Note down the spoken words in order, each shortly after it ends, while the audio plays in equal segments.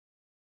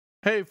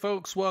Hey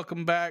folks,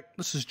 welcome back.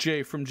 This is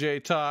Jay from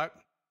Jaytalk.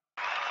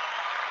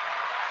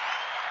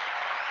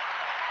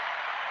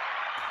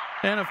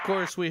 And of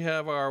course, we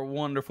have our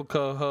wonderful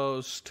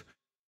co-host,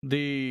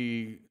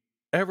 the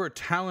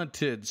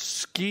ever-talented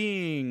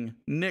skiing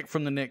Nick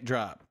from the Nick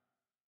Drop.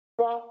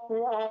 Where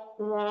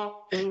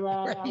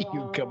do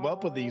you come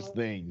up with these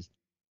things?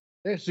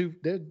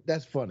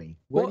 That's funny.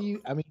 Where do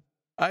you? I mean,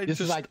 I this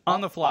just is like on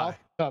the fly.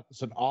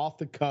 It's an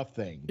off-the-cuff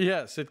thing.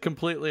 Yes, it's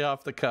completely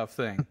off the cuff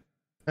thing.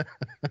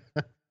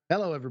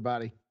 Hello,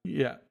 everybody.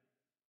 Yeah.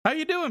 How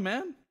you doing,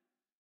 man?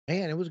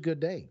 Man, it was a good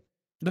day.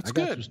 That's I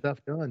got good. some stuff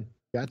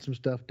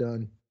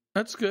done.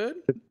 That's good.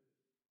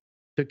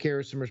 Took care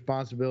of some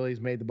responsibilities.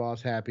 Made the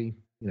boss happy.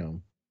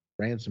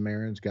 Ran some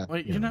errands.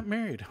 Wait, you're not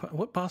married.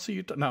 What boss are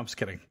you? No, I'm just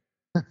kidding.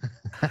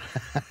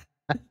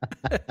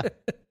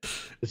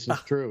 This is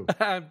true.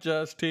 I'm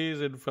just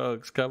teasing,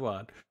 folks. Come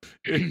on.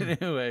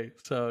 Anyway,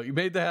 so you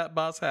made the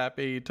boss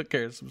happy. You took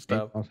care of some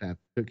stuff. Boss happy.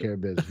 Took care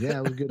of business. Yeah,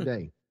 it was a good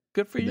day.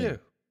 Good for you.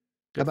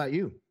 How about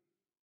you?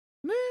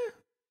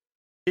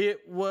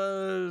 It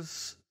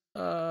was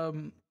a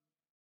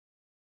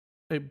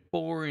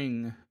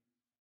boring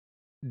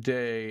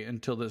day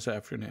until this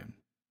afternoon.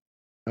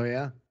 Oh,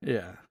 yeah?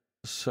 Yeah.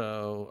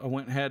 So I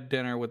went and had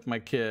dinner with my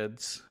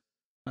kids,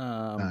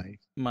 Nice.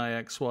 my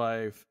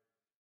ex-wife,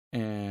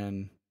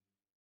 and,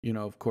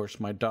 of course,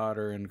 my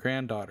daughter and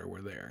granddaughter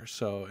were there.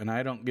 So, and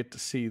I don't get to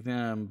see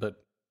them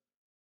but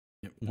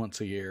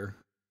once a year.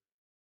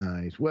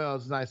 Nice. Well,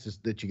 it's nice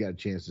that you got a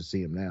chance to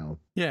see him now.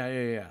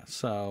 Yeah.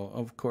 So,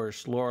 of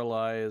course,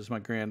 Lorelai is my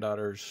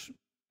granddaughter's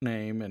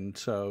name. And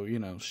so,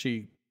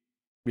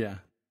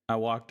 I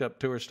walked up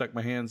to her, stuck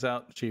my hands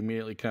out. She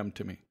immediately come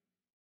to me.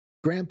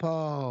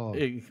 Grandpa.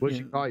 What did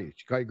she call you?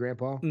 She call you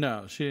Grandpa?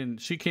 No, she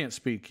didn't. She can't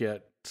speak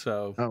yet.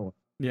 So, oh.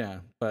 Yeah.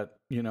 But,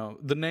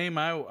 the name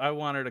I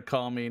want her to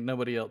call me,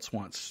 nobody else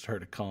wants her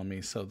to call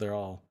me. So they're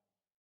all.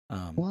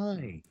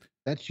 Why?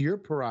 That's your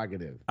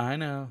prerogative. I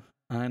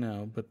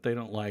know, but they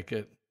don't like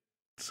it.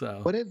 So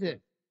what is it?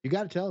 You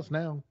got to tell us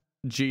now.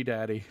 G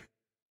Daddy.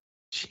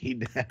 G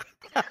Daddy.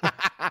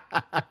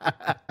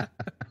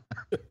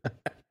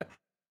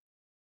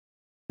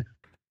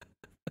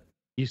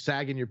 You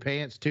sagging your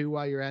pants too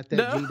while you're at that?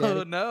 G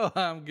Daddy? No,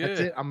 I'm good. That's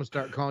it. I'm gonna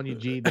start calling you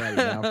G Daddy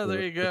now.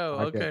 There you go.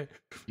 Okay.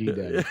 G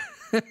Daddy.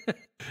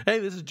 Hey,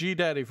 this is G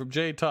Daddy from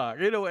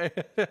Jaytalk. Anyway.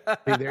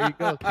 Hey, there you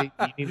go. See,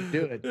 you need to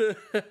do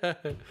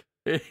it.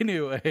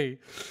 Anyway,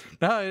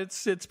 no,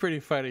 it's pretty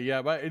funny.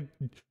 Yeah, but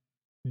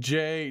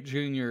Jay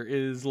Jr.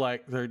 is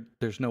like,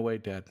 there's no way,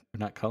 Dad. We're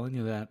not calling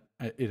you that.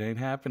 It ain't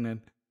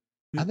happening.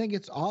 I think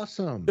it's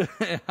awesome.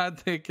 I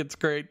think it's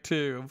great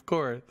too, of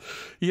course.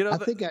 I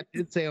think I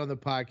did say on the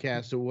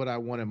podcast what I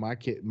wanted my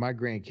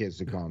grandkids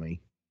to call me.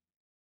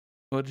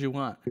 What'd you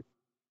want?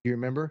 You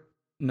remember?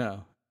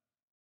 No.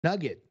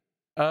 Nugget.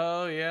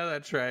 Oh, yeah,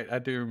 that's right. I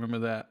do remember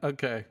that.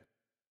 Okay.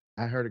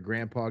 I heard a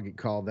grandpa get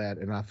called that,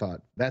 and I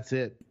thought, that's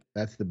it.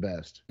 That's the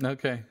best.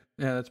 Okay.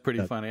 Yeah, that's pretty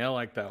funny. I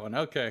like that one.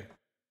 Okay.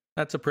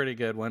 That's a pretty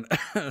good one.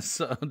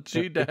 So,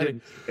 G Daddy.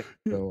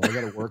 So I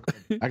got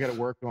to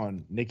work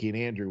on Nikki and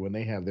Andrew when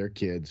they have their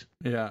kids.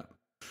 Yeah.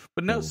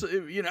 But no, so,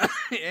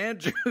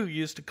 Andrew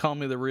used to call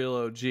me the real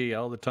OG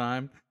all the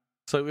time.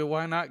 So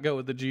why not go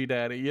with the G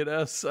Daddy?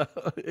 So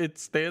it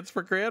stands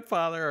for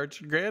grandfather or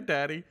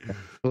granddaddy.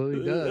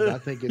 Absolutely does. I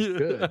think it's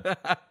good.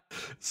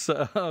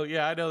 So,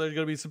 yeah, I know there's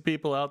going to be some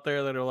people out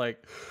there that are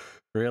like,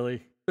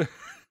 really?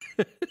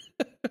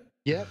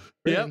 Yep.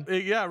 Really. Yep.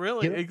 Yeah,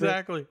 really. Yep,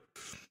 exactly.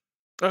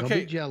 Okay. Okay. Don't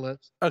be jealous.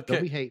 Okay.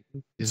 Don't be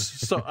hating.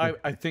 So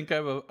I think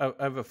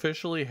I've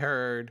officially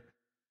heard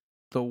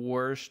the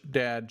worst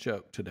dad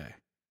joke today.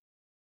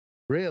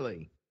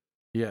 Really?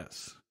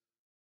 Yes.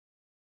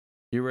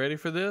 You ready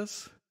for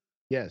this?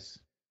 Yes.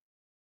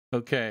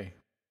 Okay.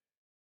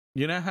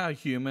 You know how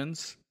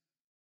humans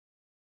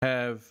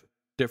have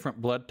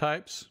different blood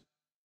types?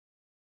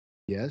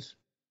 Yes.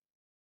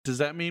 Does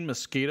that mean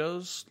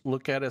mosquitoes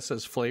look at us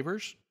as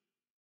flavors?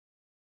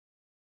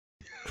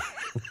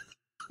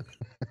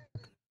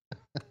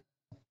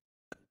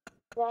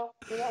 Or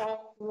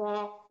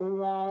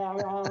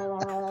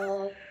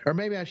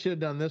maybe I should have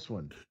done this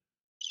one.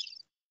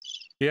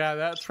 Yeah,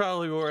 that's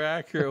probably a more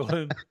accurate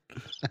one.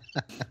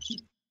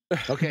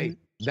 Okay,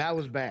 that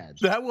was bad.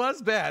 That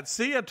was bad.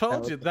 See, I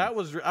told you. I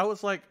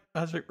was like,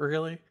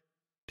 really?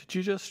 Did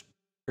you just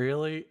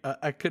really?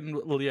 I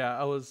couldn't. Well,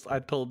 yeah, I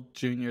told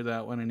Junior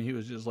that one, and he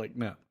was just like,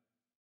 no,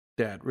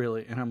 Dad,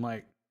 really? And I'm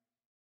like,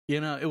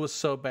 it was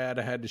so bad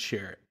I had to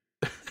share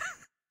it.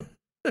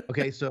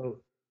 Okay, so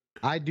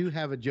I do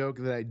have a joke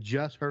that I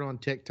just heard on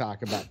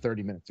TikTok about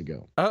 30 minutes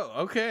ago. Oh,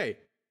 okay.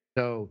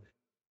 So,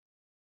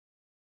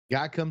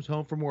 guy comes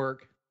home from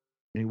work,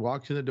 and he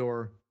walks in the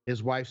door.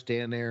 His wife's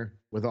standing there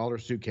with all her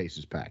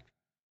suitcases packed.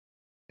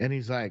 And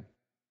he's like,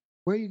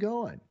 where are you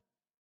going?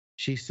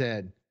 She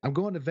said, I'm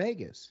going to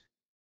Vegas.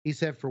 He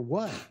said, for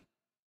what?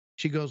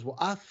 She goes, well,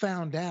 I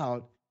found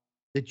out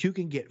that you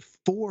can get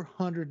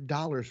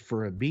 $400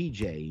 for a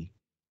BJ,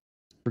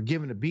 for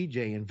giving a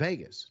BJ in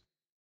Vegas.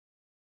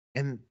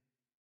 And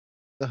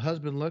the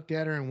husband looked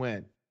at her and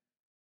went,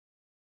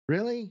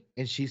 really?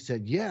 And she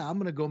said, yeah, I'm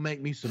going to go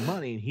make me some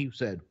money. And he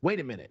said, wait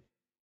a minute.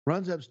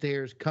 Runs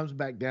upstairs, comes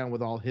back down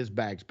with all his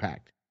bags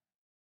packed.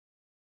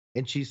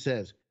 And she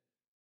says,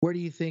 where do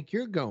you think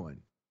you're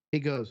going? He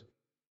goes,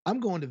 I'm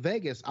going to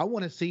Vegas. I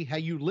want to see how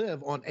you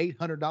live on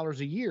 $800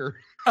 a year.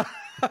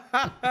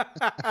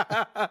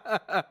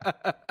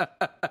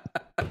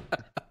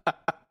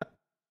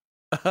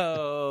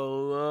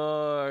 Oh,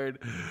 Lord.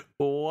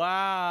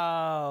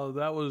 Wow.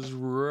 That was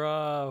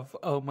rough.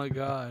 Oh, my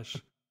gosh.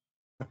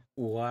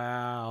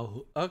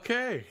 Wow.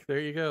 Okay. There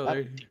you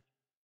go.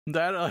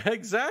 That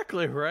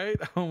exactly right.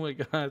 Oh, my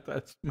God.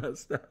 That's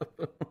messed up.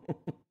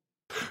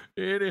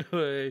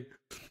 Anyway.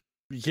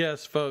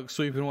 Yes, folks.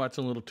 We've been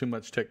watching a little too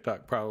much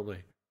TikTok, probably.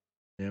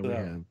 Yeah, we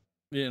have.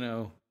 You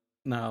know,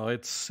 no,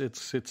 it's.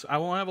 I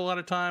won't have a lot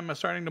of time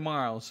starting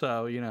tomorrow,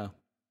 so you know.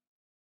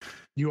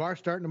 You are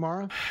starting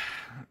tomorrow?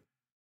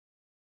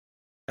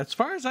 As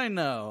far as I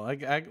know,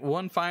 I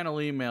one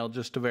final email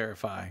just to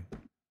verify.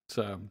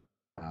 So.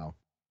 Wow,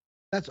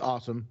 that's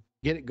awesome.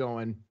 Get it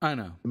going. I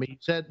know. I mean,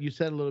 you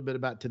said a little bit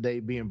about today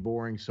being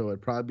boring, so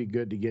it'd probably be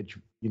good to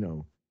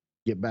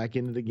get back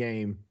into the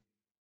game.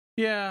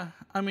 Yeah,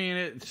 I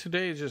mean,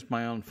 today is just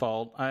my own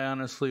fault. I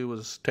honestly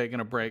was taking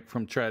a break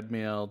from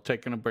treadmill,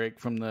 taking a break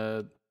from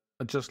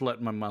just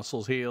letting my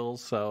muscles heal.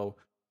 So,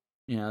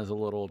 you know, it's a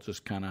little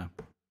just kind of,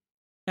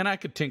 and I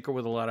could tinker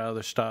with a lot of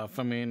other stuff.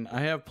 I mean, I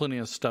have plenty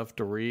of stuff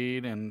to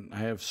read and I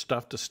have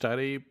stuff to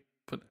study,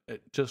 but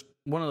just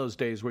one of those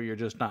days where you're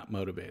just not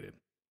motivated.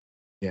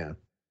 Yeah,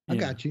 I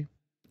got you.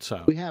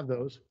 So we have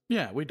those.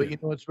 Yeah, we do. But you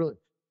know,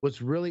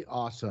 what's really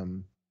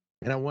awesome.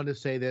 And I wanted to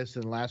say this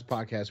in the last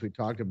podcast we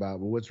talked about,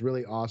 but what's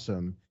really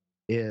awesome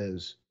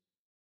is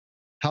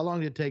how long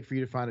did it take for you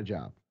to find a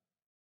job?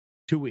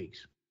 2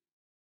 weeks.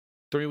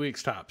 3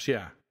 weeks tops,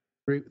 yeah.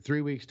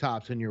 3 weeks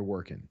tops, and you're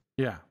working.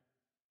 Yeah.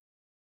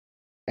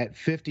 At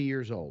 50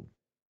 years old.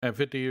 At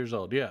 50 years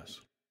old,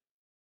 yes.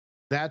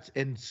 That's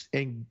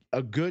and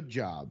a good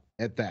job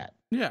at that.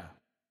 Yeah.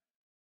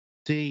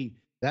 See,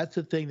 that's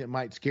the thing that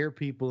might scare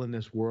people in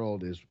this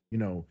world is, you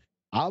know,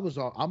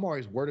 I'm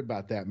always worried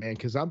about that, man,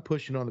 because I'm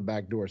pushing on the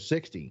back door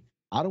 60.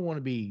 I don't want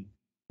to be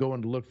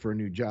going to look for a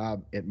new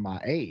job at my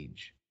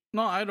age.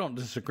 No, I don't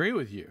disagree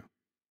with you.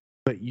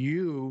 But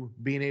you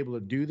being able to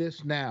do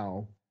this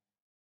now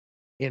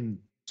in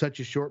such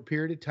a short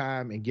period of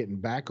time and getting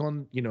back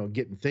on, you know,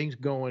 getting things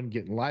going,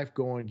 getting life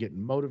going,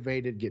 getting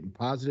motivated, getting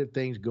positive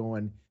things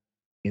going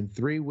in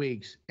 3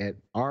 weeks at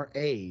our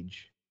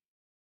age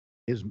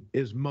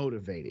is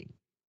motivating.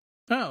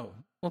 Oh,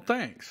 well,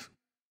 thanks.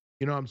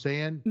 You know what I'm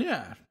saying?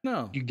 Yeah,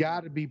 no. You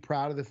got to be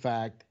proud of the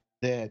fact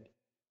that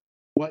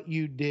what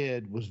you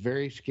did was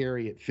very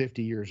scary at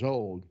 50 years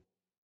old.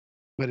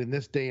 But in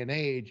this day and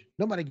age,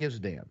 nobody gives a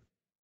damn.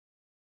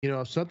 You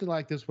know, if something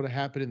like this would have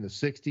happened in the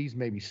 60s,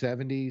 maybe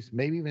 70s,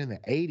 maybe even in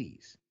the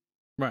 80s.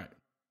 Right.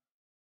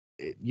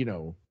 You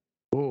know,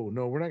 oh,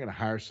 no, we're not going to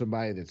hire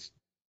somebody that's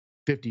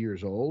 50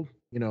 years old.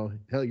 You know,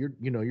 hell, you're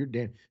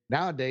damn.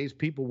 Nowadays,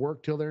 people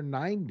work till they're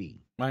 90.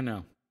 I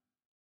know.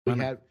 We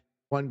had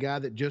one guy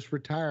that just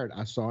retired.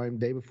 I saw him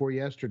day before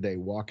yesterday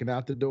walking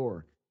out the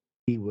door.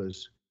 He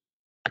was,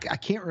 I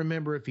can't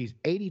remember if he's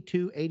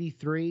 82,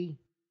 83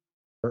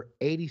 or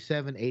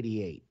 87,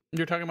 88.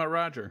 You're talking about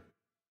Roger?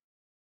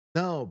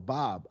 No,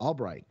 Bob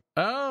Albright.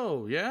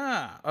 Oh,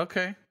 yeah.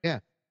 Okay. Yeah.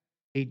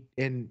 He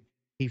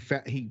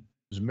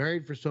was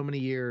married for so many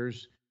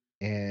years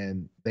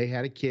and they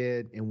had a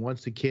kid. And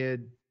once the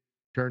kid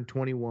turned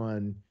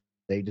 21,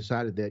 they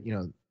decided that, you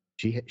know,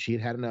 she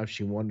had enough.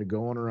 She wanted to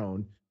go on her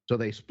own. So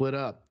they split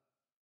up,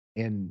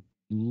 and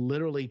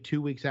literally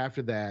 2 weeks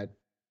after that,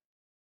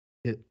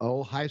 his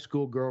old high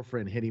school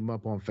girlfriend hit him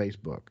up on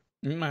Facebook.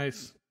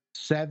 Nice.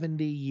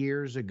 70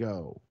 years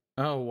ago.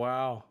 Oh,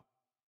 wow.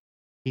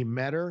 He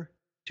met her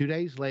 2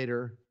 days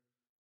later,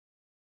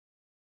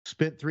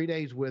 spent 3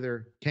 days with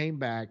her, came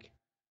back,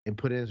 and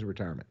put in his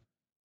retirement.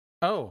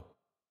 Oh,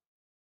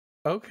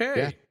 okay.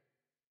 Yeah.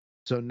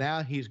 So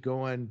now he's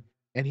going,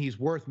 and he's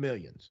worth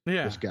millions.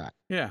 Yeah. This guy.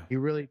 Yeah. He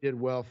really did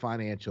well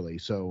financially.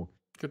 So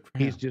good for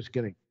him. He's just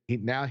gonna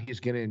he's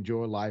gonna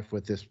enjoy life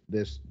with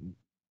this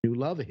new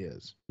love of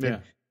his. Yeah.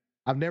 And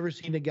I've never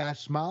seen a guy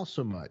smile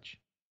so much.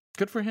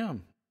 Good for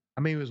him.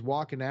 I mean, he was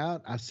walking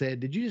out. I said,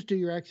 "Did you just do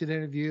your exit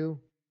interview,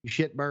 you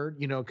shitbird?"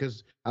 You know,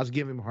 because I was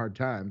giving him a hard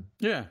time.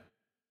 Yeah.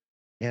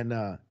 And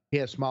he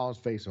had a smile on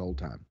his face the whole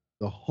time.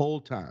 The whole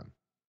time.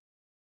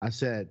 I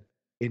said,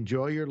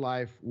 "Enjoy your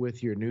life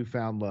with your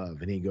newfound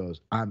love." And he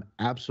goes, "I'm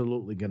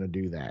absolutely gonna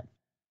do that."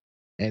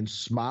 And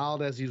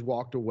smiled as he's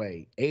walked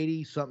away.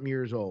 80-something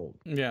years old.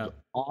 Yeah.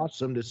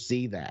 Awesome to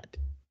see that.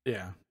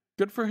 Yeah.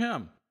 Good for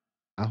him.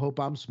 I hope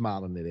I'm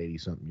smiling at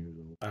 80-something years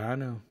old. I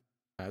know.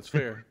 That's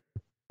fair.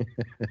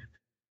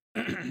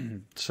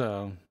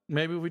 So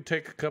maybe we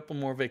take a couple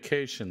more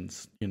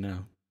vacations, you know.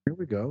 Here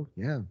we go.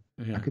 Yeah.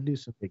 I could do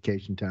some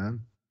vacation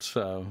time.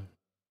 So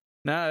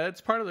now that's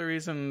part of the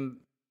reason.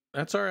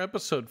 That's our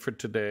episode for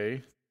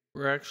today.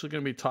 We're actually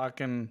going to be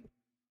talking.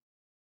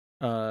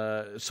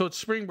 So it's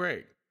spring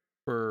break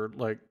for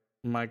like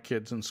my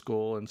kids in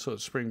school, and so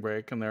it's spring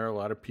break, and there are a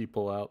lot of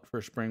people out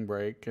for spring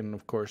break. And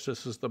of course,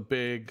 this is the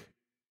big,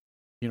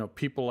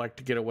 people like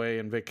to get away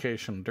and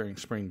vacation during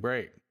spring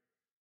break.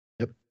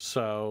 Yep.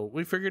 So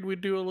we figured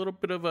we'd do a little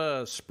bit of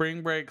a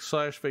spring break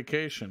 /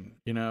 vacation.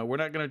 We're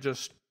not going to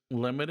just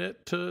limit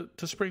it to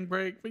spring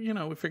break, but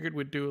we figured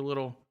we'd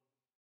do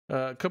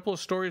a couple of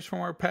stories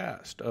from our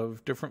past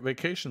of different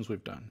vacations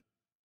we've done.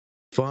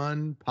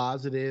 Fun,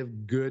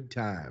 positive, good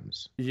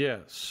times.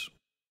 Yes.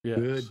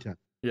 Good times.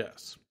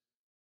 Yes.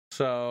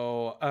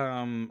 So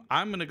I'm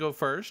going to go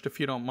first, if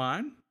you don't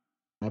mind.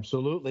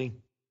 Absolutely.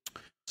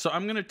 So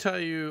I'm going to tell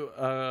you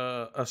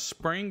a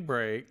spring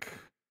break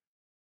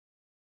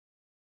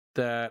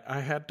that I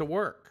had to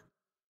work.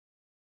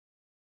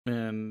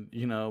 And,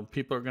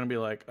 people are going to be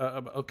like,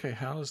 okay,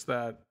 how is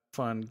that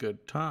fun,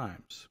 good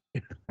times?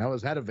 How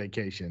was that a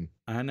vacation?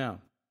 I know.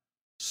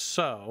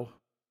 So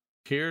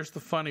here's the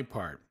funny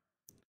part.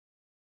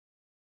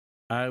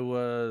 I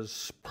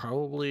was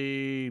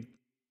probably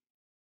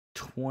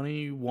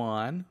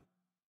 21.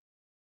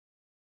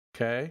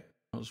 Okay.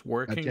 I was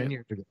working. 10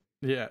 years ago.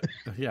 Yeah,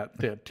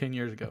 10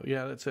 years ago.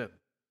 Yeah, that's it.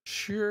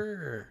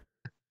 Sure.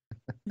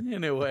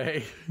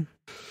 Anyway,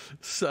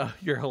 so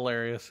you're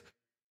hilarious.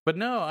 But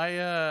no,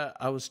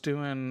 I was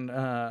working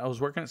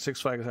at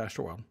Six Flags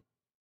Astroworld.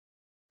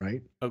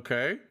 Right.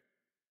 Okay.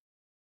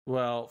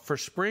 Well, for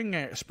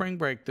spring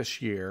break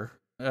this year,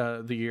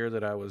 the year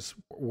that I was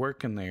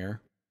working there,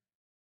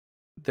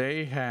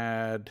 they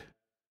had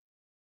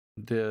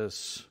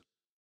this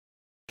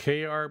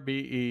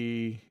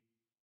KRBE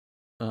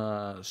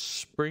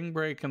spring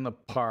break in the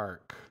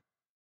park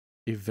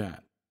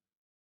event.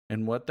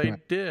 And what they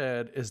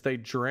did is they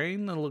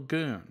drained the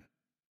lagoon,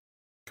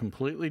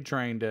 completely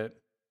drained it,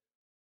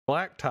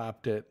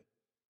 blacktopped it,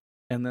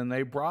 and then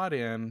they brought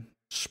in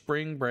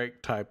spring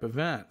break type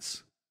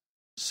events.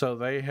 So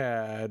they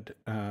had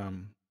a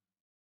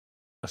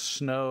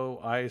snow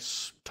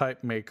ice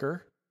type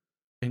maker,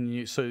 and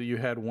you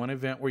had one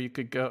event where you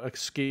could go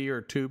ski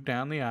or tube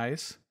down the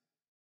ice.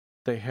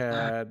 They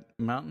had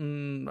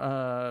mountain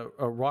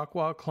rock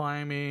wall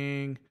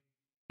climbing.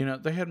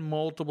 They had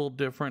multiple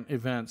different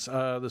events.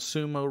 The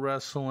sumo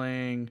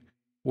wrestling,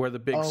 where the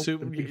big suit,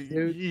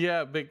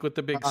 with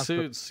the big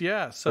suits.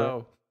 Yeah.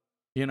 So,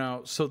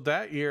 so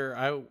that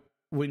year,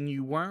 when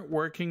you weren't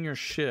working your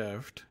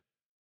shift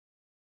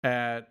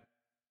at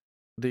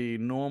the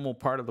normal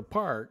part of the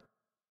park,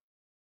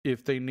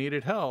 if they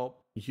needed help,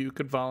 you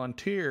could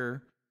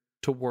volunteer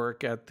to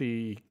work at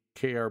the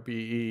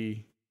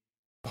KRBE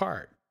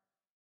park.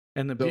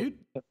 And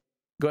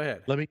go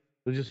ahead. Let me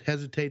just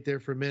hesitate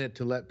there for a minute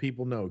to let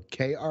people know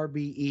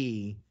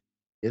KRBE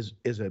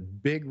is a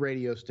big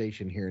radio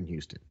station here in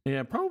Houston.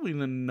 Yeah, probably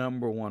the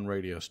number one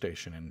radio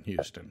station in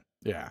Houston.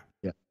 Yeah.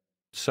 Yeah.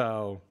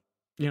 So,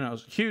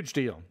 huge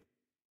deal.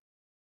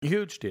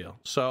 Huge deal.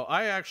 So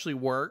I actually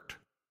worked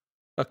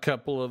a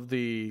couple of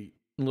the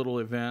little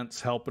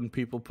events, helping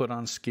people put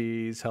on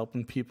skis,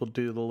 helping people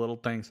do the little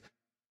things.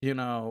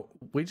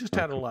 We just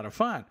had a lot of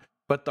fun.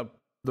 But the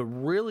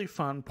really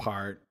fun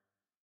part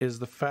is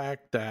the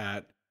fact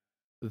that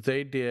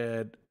they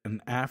did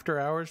an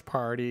after-hours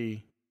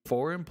party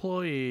for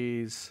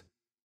employees,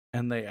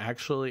 and they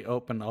actually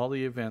opened all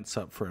the events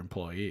up for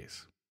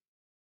employees.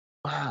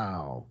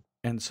 Wow.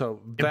 And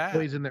so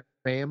employees and their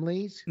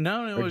families?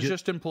 No, it was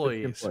just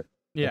employees.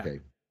 Yeah.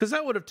 Okay. Because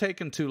that would have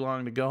taken too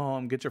long to go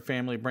home, get your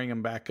family, bring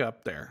them back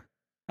up there.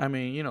 I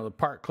mean, the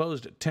park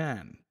closed at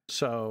 10.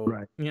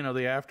 So,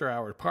 the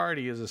after-hour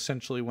party is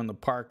essentially when the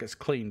park is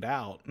cleaned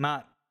out,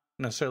 not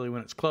necessarily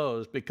when it's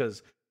closed,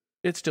 because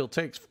it still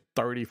takes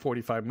 30,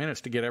 45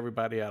 minutes to get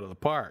everybody out of the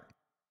park.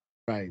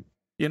 Right.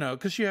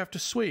 Because you have to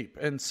sweep.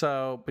 And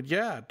so, but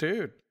yeah,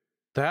 dude,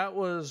 that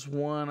was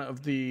one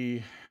of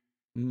the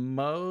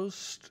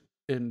most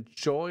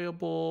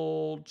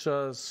enjoyable,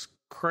 just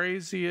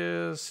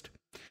craziest.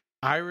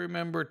 I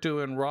remember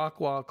doing rock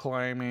wall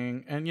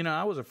climbing, and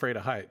I was afraid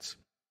of heights,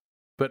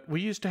 but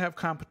we used to have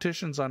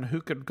competitions on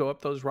who could go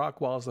up those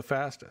rock walls the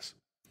fastest.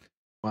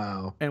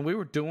 Wow. And we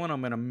were doing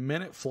them in a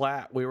minute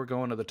flat. We were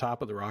going to the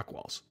top of the rock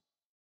walls.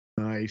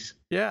 Nice.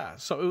 Yeah.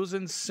 So it was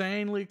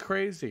insanely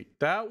crazy.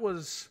 That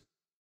was,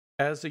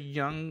 as a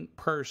young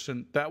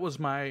person, that was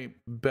my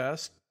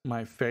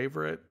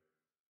favorite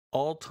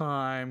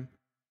all-time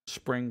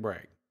spring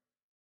break.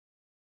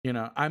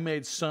 I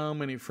made so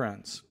many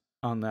friends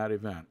on that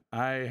event.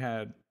 I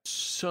had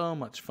so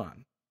much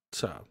fun.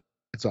 So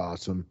that's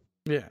awesome.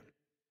 Yeah.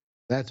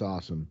 That's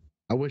awesome.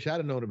 I wish I'd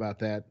have known about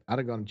that. I'd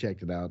have gone and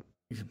checked it out.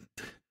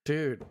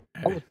 Dude.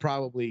 I was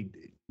probably,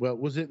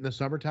 was it in the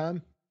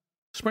summertime?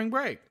 Spring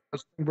break.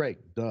 Spring break,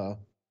 duh.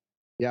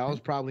 Yeah, I was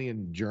probably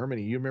in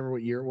Germany. You remember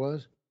what year it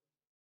was?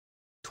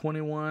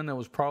 21. That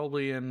was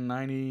probably in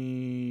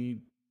 90.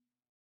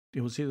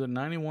 It was either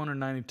 91 or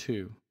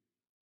 92.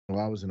 Well,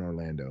 I was in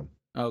Orlando.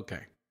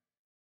 Okay.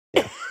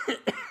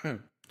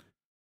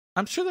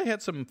 I'm sure they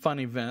had some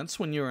fun events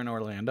when you were in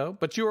Orlando,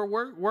 but you were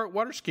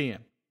water skiing.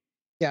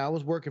 Yeah, I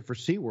was working for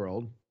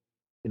SeaWorld,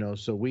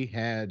 so we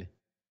had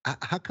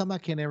How come I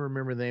can't ever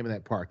remember the name of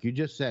that park? You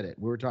just said it.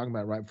 We were talking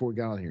about it right before we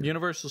got on here.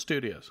 Universal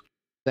Studios.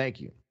 Thank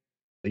you.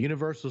 The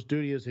Universal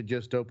Studios had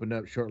just opened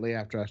up shortly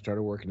after I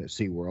started working at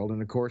SeaWorld.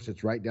 And of course,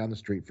 it's right down the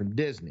street from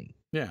Disney.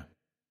 Yeah.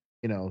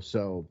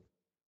 So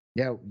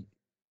yeah,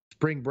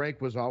 spring break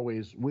was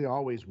we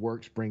always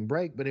worked spring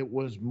break, but it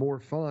was more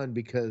fun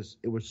because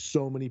it was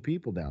so many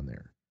people down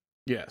there.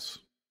 Yes.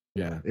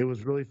 Yeah. It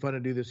was really fun to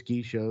do the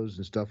ski shows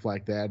and stuff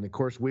like that. And of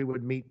course, we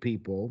would meet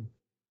people,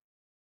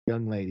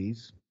 young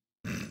ladies,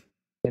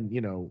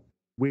 and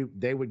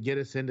they would get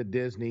us into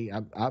Disney.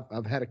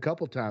 I've had a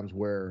couple times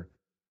where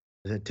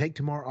they said, take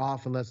tomorrow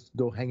off and let's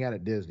go hang out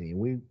at Disney,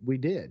 and we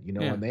did.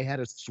 And they had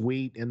a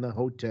suite in the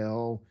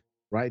hotel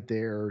right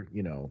there.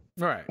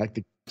 Right. Like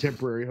the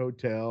temporary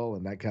hotel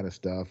and that kind of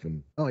stuff.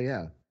 And oh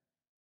yeah,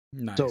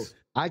 nice. So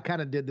I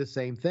kind of did the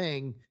same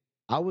thing.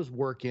 I was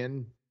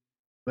working,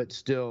 but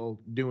still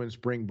doing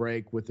spring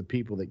break with the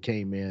people that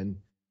came in.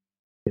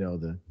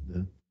 The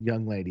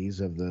young ladies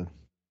of the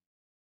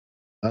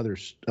other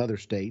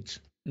states.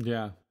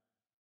 Yeah.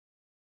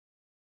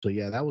 So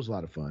yeah, that was a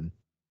lot of fun.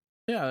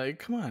 Yeah, like,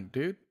 come on,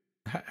 dude.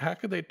 How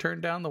could they turn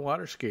down the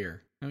water skier?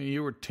 I mean,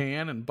 you were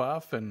tan and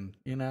buff, and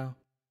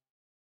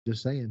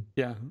Just saying.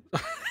 Yeah.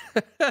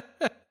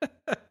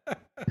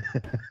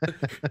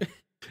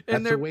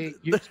 And that's the way it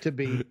used to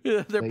be.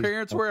 Their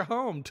parents were at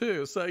home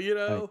too, so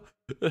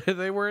right.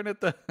 They weren't at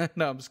the.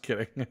 No, I'm just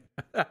kidding.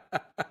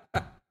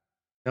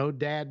 No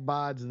dad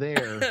bods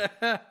there.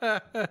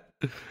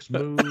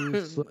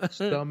 Smooth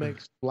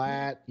stomachs,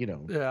 flat.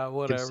 Yeah,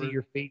 whatever. You can see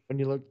your feet when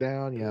you look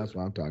down. Yeah, that's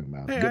what I'm talking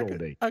about. Hey, Good old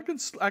days.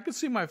 I can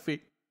see my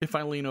feet if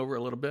I lean over a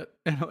little bit.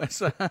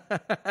 Anyways.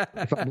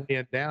 If I'm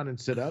laying down and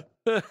sit up.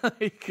 There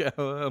you go.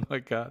 Oh my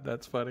God,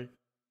 that's funny.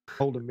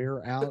 Hold a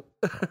mirror out.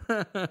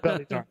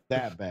 Bellies aren't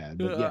that bad,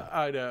 but yeah.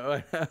 I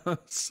know.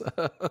 So,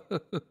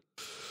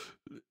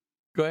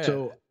 go ahead.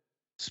 So,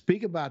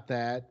 speak about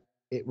that.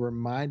 It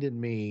reminded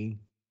me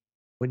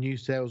when you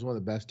said it was one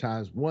of the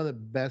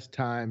best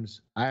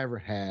times I ever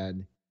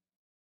had,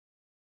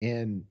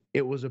 and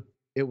it was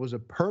a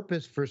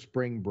purpose for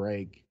spring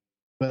break,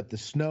 but the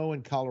snow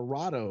in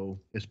Colorado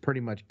is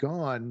pretty much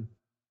gone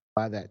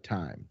by that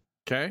time.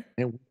 Okay.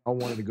 And I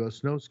wanted to go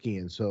snow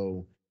skiing,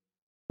 so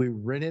we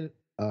rented.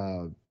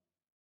 I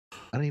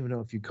don't even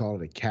know if you call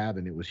it a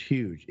cabin. It was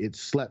huge. It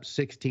slept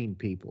 16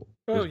 people.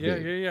 Oh yeah,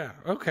 big. Yeah.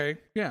 Okay,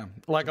 yeah,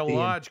 like a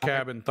lodge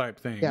cabin type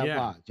thing. Yeah,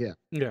 lodge.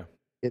 Yeah.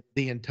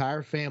 The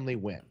entire family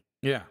went.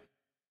 Yeah.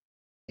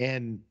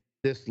 And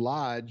this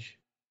lodge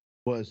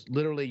was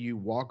literally you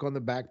walk on the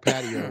back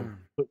patio,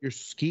 put your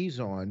skis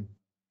on,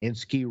 and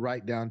ski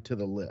right down to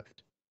the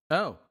lift.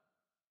 Oh.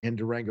 In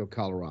Durango,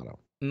 Colorado.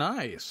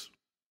 Nice.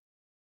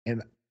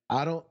 And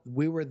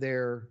we were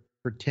there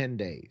for 10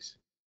 days.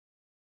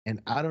 And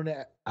I don't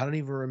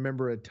even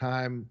remember a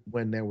time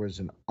when there was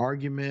an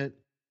argument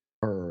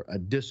or a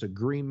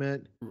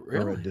disagreement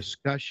or a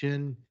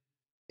discussion.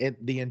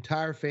 The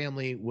entire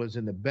family was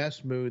in the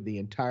best mood the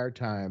entire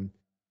time.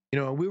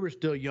 And we were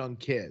still young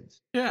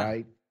kids. Yeah.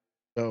 Right.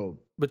 So.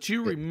 But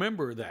you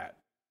remember that.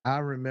 I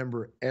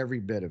remember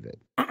every bit of it.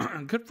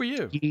 Good for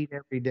you. Eat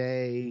every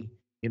day,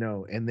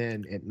 and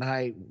then at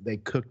night they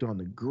cooked on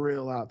the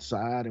grill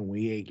outside and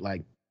we ate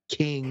like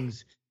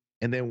kings.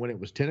 And then when it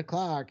was 10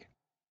 o'clock,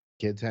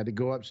 kids had to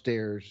go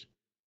upstairs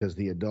because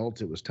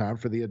it was time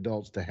for the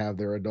adults to have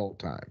their adult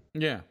time.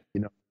 Yeah.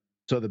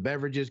 So the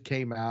beverages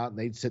came out and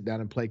they'd sit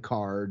down and play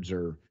cards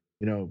or,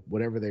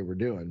 whatever they were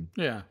doing.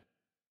 Yeah.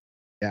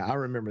 Yeah. I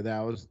remember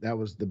that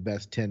was the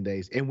best 10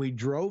 days. And we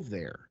drove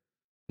there.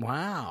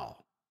 Wow.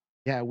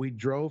 Yeah. We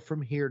drove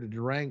from here to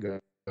Durango,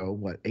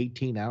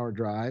 18-hour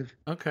drive.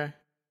 Okay.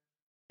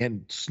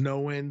 And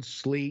snowing,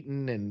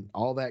 sleeting, and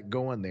all that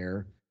going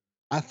there.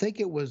 I think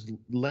it was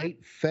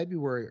late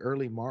February,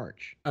 early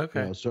March.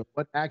 Okay. So it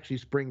wasn't actually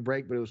spring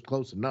break, but it was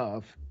close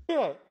enough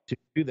to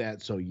do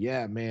that. So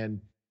yeah,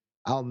 man,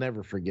 I'll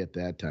never forget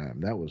that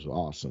time. That was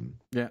awesome.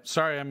 Yeah.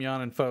 Sorry, I'm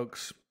yawning,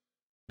 folks.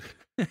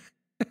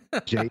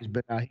 Jay's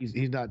been out.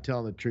 He's not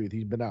telling the truth.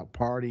 He's been out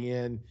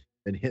partying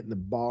and hitting the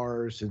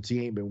bars since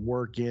he ain't been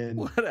working.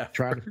 Whatever.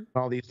 Trying to find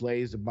all these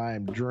ladies to buy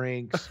him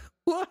drinks.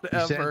 Whatever.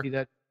 He said he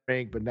doesn't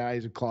drink, but now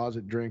he's a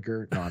closet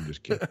drinker. No, I'm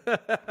just kidding.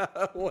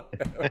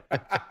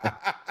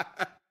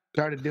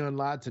 Started doing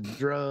lots of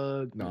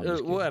drugs. No, I'm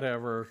just kidding.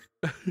 Whatever.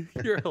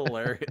 You're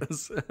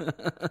hilarious.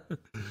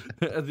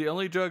 The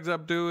only drugs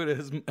I'm doing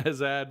is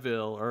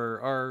Advil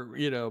or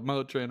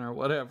Motrin or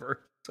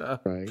whatever. So,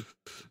 right.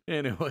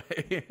 Anyway,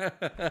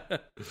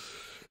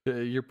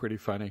 you're pretty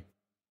funny.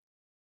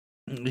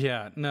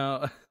 Yeah.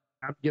 No.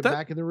 Get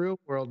back in the real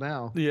world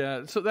now.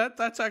 Yeah, so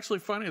that's actually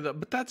funny though,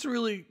 but that's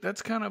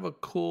kind of a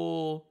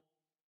cool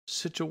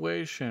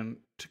situation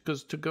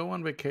because to go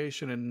on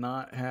vacation and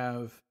not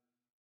have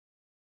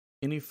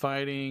any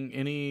fighting,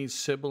 any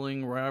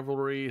sibling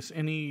rivalries,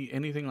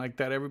 anything like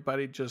that.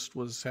 Everybody just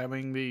was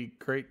having the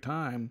great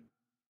time.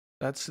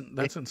 That's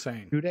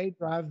insane. 2-day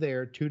drive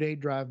there, 2-day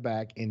drive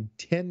back in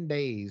 10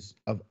 days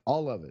of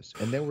all of us,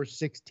 and there were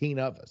 16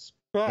 of us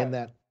in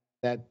that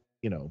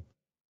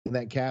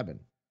cabin.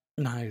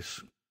 Nice.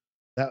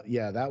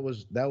 that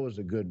was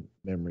a good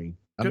memory.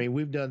 I Good. mean,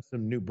 we've done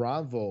some New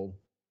Braunfels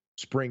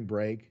spring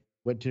break.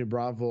 Went to New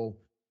Braunfels.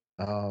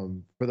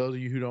 For those of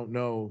you who don't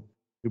know,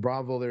 New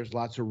Braunfels, there's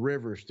lots of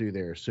rivers through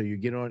there. So you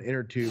get on an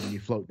inner tube and you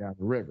float down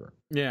the river.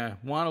 Yeah,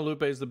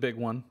 Guadalupe is the big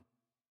one.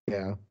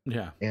 Yeah.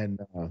 Yeah. And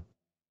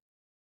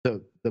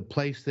the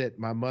place that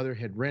my mother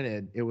had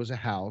rented, it was a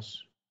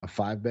house, a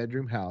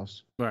 5-bedroom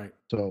house. Right.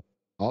 So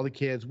all the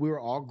kids, we were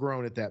all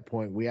grown at that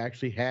point. We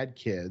actually had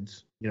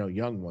kids,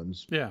 young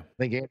ones. Yeah. I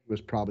think Andrew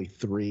was probably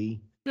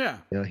 3. Yeah.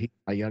 He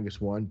my youngest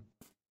one.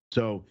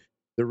 So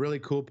the really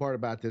cool part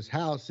about this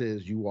house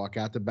is you walk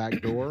out the back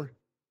door,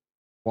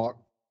 walk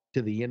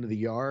to the end of the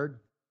yard,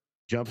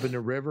 jump in the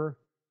river,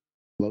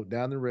 float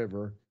down the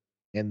river,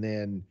 and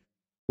then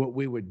what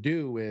we would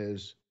do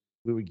is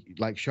we would,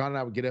 like Sean and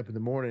I would get up in the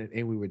morning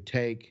and we would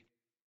take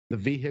the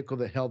vehicle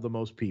that held the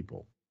most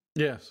people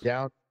Yes.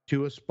 down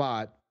to a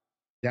spot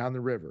down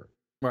the river.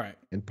 Right.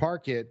 And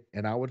park it,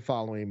 and I would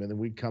follow him, and then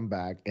we'd come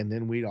back, and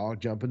then we'd all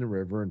jump in the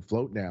river and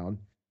float down.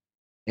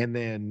 And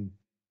then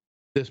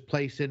this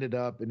place ended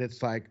up, and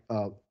it's like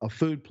a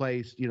food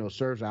place,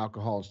 serves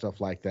alcohol and stuff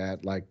like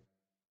that. Like,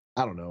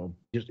 I don't know,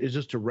 it's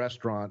just a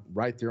restaurant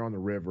right there on the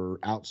river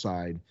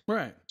outside.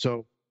 Right.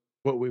 So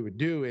what we would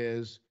do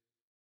is,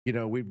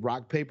 we'd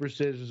rock, paper,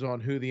 scissors on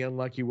who the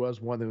unlucky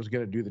one that was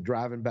going to do the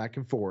driving back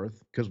and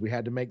forth, because we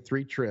had to make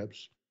 3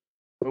 trips.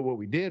 But what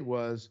we did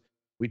was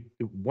the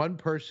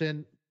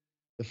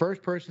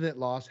first person that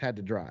lost had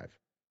to drive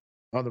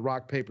on the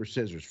rock, paper,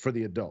 scissors for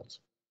the adults.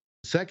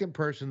 The second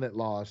person that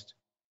lost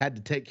had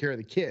to take care of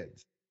the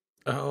kids.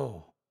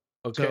 Oh,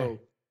 okay. So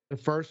the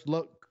first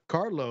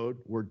carload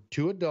were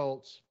 2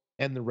 adults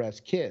and the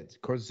rest kids.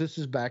 Of course, this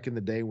is back in the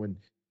day when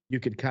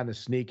you could kind of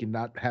sneak and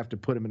not have to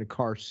put them in a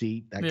car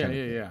seat. That kind of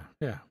thing.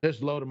 Yeah.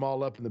 Just load them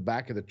all up in the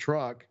back of the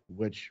truck,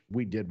 which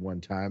we did one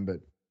time, but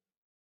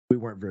we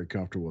weren't very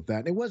comfortable with that.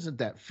 And it wasn't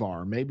that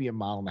far, maybe a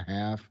mile and a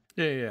half.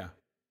 Yeah.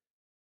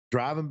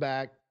 Drive them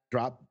back,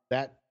 drop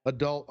that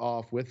adult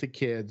off with the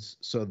kids.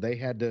 So they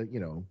had to,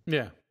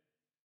 Yeah.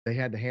 they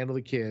had to handle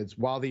the kids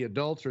while the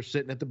adults are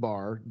sitting at the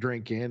bar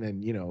drinking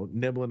and,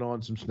 nibbling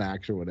on some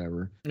snacks or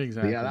whatever.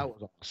 Exactly. But yeah, that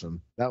was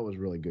awesome. That was a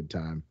really good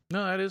time.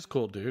 No, that is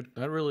cool, dude.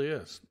 That really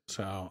is.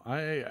 So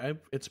I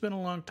it's been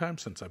a long time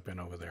since I've been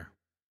over there.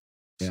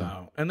 Yeah.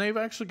 So, and they've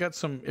actually got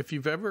some, if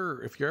you're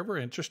ever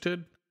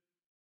interested,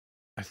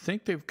 I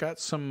think they've got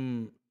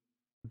some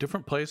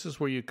different places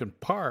where you can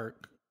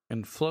park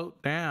and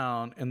float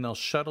down and they'll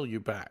shuttle you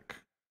back.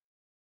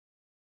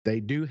 They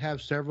do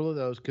have several of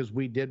those, because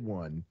we did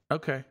one.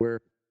 Okay. Where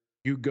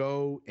you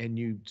go and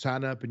you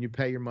sign up and you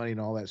pay your money and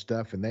all that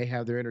stuff, and they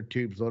have their inner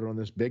tubes loaded on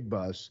this big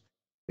bus.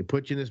 They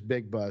put you in this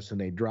big bus and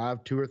they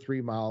drive 2 or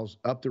 3 miles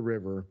up the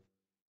river,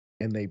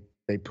 and they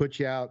put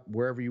you out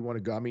wherever you want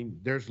to go. I mean,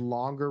 there's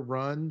longer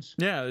runs.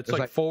 Yeah, it's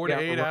like 4 to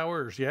 8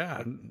 hours.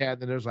 Yeah. Yeah,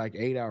 then there's like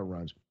 8-hour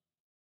runs.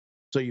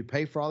 So you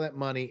pay for all that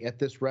money at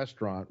this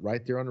restaurant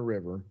right there on the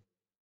river,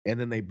 and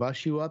then they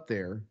bus you up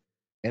there,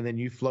 and then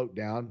you float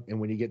down. And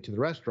when you get to the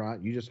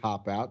restaurant, you just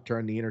hop out,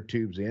 turn the inner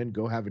tubes in,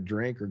 go have a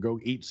drink or go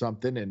eat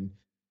something, and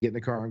get in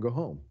the car and go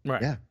home.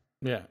 Right. Yeah.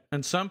 Yeah.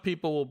 And some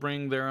people will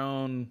bring their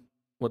own,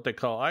 what they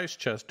call ice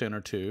chest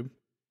inner tube.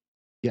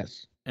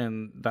 Yes.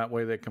 And that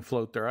way they can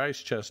float their ice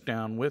chest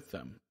down with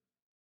them.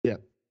 Yeah.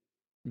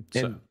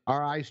 So, And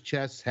our ice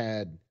chests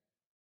had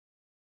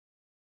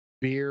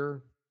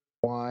beer,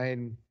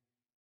 wine,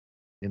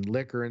 and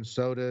liquor and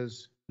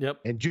sodas. Yep.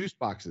 And juice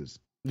boxes.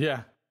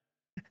 Yeah.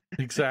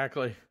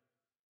 Exactly.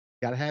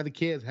 Got to have the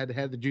kids, had to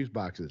have the juice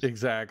boxes.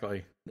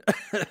 Exactly.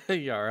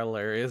 You are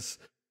hilarious.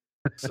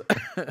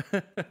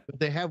 But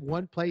they have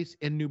one place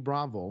in New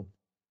Braunfels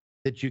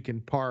that you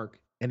can park,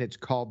 and it's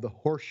called the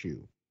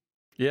Horseshoe.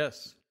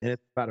 Yes. And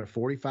it's about a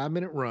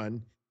 45-minute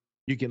run.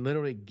 You can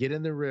literally get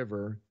in the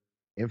river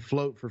and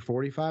float for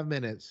 45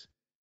 minutes,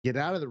 get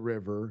out of the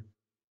river,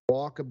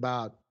 walk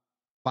about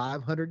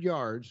 500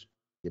 yards,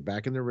 get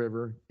back in the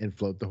river, and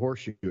float the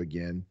Horseshoe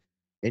again.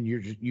 And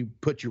you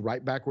put you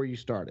right back where you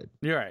started.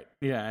 You're right.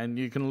 Yeah, and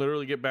you can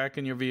literally get back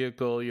in your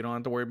vehicle. You don't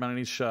have to worry about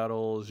any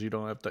shuttles. You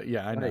don't have to.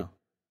 Yeah, I know.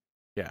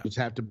 Yeah. You just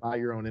have to buy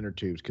your own inner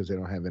tubes, because they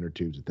don't have inner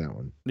tubes at that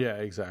one. Yeah,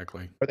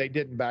 exactly. Or they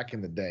didn't back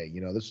in the day.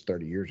 This is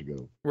 30 years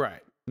ago.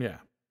 Right. Yeah.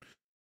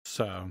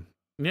 So,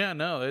 yeah,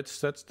 no,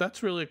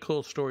 that's really a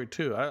cool story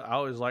too. I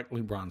always liked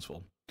New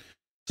Braunfels.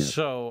 Yeah.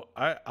 So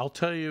I'll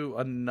tell you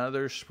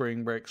another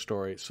spring break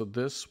story. So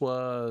this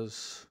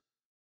was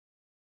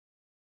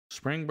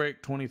spring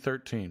break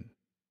 2013.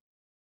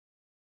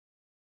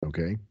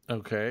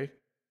 Okay.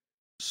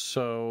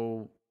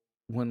 So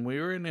when we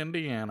were in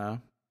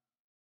Indiana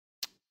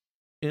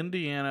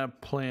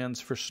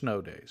plans for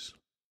snow days.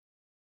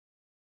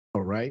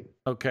 All right.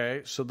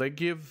 Okay. So they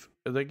give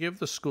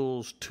the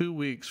schools 2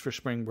 weeks for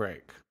spring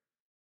break,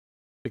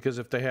 because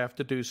if they have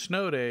to do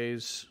snow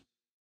days,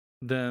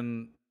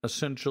 then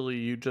essentially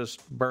you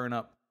just burn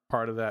up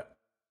part of that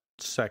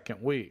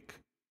second week.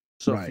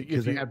 So right,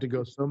 because they have to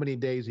go so many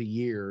days a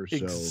year. So.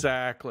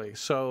 Exactly.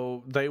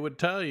 So they would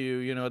tell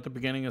you, at the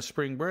beginning of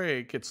spring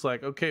break, it's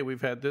like, okay,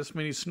 we've had this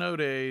many snow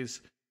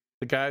days.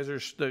 the guys are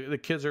the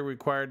kids are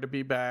required to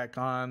be back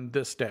on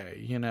this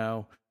day,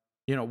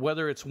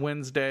 whether it's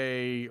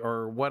Wednesday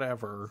or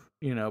whatever,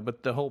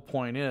 but the whole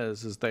point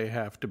is they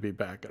have to be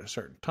back at a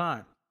certain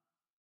time.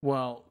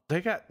 Well,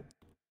 they got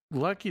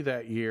lucky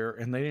that year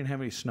and they didn't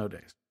have any snow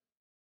days.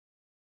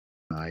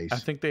 Nice. I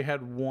think they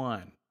had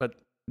one, but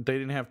they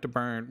didn't have to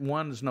burn.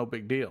 One is no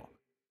big deal.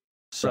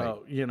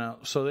 So,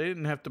 Right. So they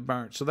didn't have to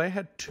burn. So they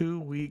had 2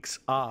 weeks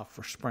off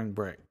for spring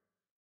break.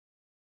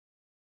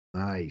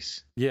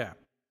 Nice. Yeah.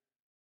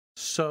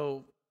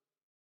 So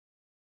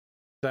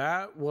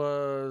that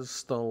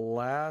was the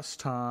last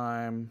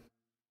time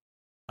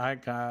I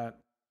got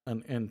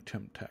an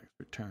income tax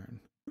return.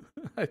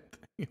 I think,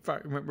 if I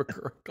remember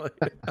correctly.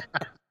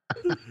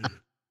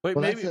 Wait,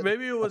 Well,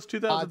 maybe it was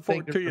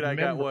 2014 I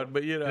got one,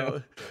 but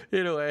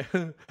anyway,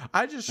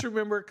 I just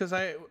remember because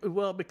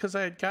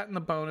I had gotten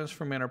the bonus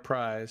from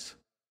Enterprise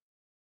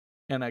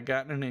and I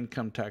gotten an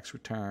income tax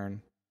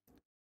return,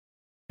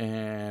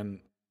 and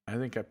I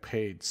think I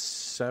paid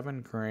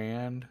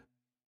 $7,000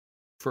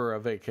 for a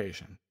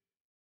vacation.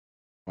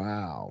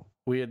 Wow.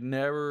 We had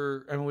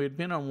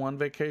been on one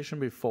vacation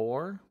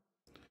before,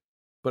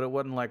 but it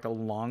wasn't like a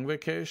long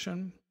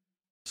vacation.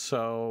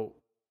 So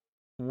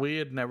we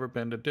had never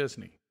been to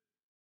Disney.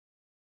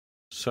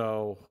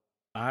 So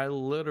I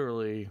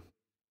literally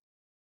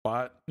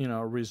bought,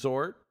 a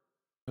resort.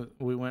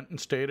 We went and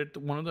stayed at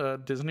one of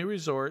the Disney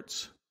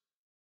resorts.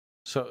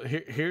 So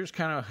here's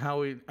kind of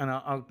how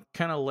I'll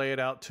kind of lay it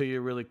out to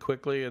you really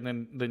quickly, and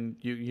then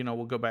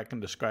we'll go back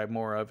and describe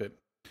more of it.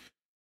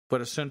 But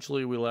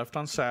essentially, we left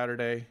on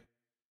Saturday.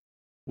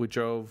 We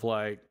drove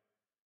like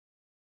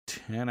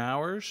 10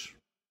 hours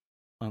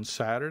on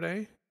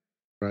Saturday.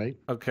 Right.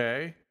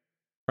 Okay.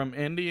 From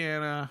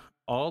Indiana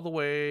all the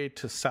way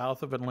to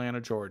south of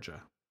Atlanta,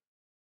 Georgia.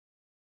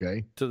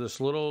 Okay. To this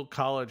little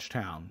college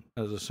town.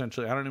 It was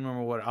essentially, I don't even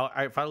remember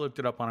if I looked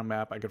it up on a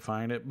map, I could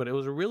find it, but it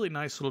was a really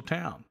nice little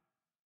town.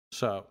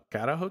 So,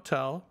 got a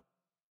hotel,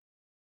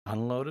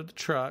 unloaded the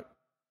truck,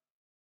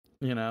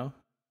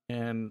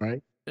 and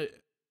right.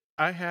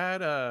 I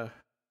had a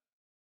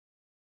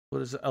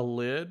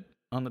lid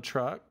on the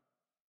truck,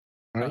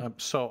 right.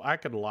 So I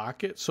could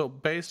lock it. So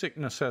basic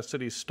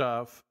necessity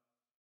stuff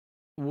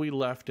we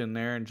left in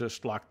there and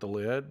just locked the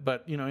lid.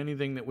 But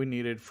anything that we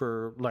needed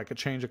for like a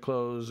change of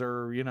clothes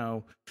or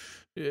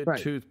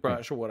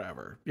toothbrush or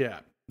whatever, yeah.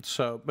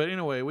 So, but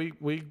anyway, we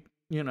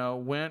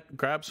went,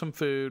 grabbed some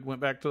food,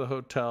 went back to the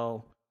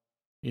hotel.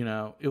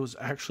 It was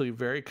actually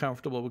very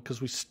comfortable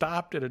because we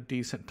stopped at a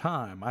decent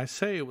time. I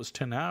say it was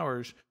 10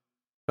 hours,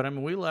 but I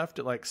mean, we left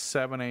at like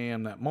 7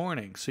 a.m. that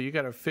morning. So you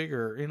got to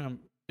figure,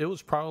 it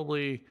was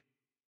probably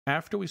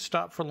after we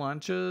stopped for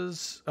lunch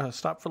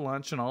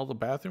and all the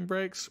bathroom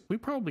breaks, we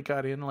probably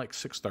got in like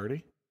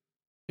 6:30.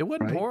 It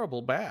wasn't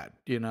horrible bad,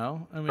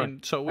 I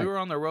mean, so we were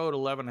on the road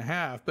 11 and a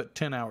half, but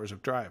 10 hours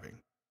of driving.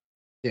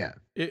 Yeah.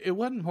 It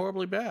wasn't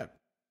horribly bad.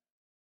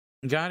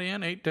 Got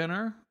in, ate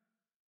dinner,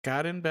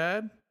 got in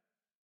bed,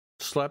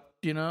 slept,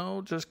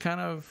 just kind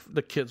of,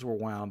 the kids were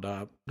wound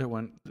up. There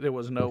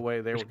was no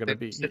way they were going to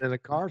be sitting in a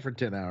car for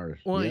 10 hours.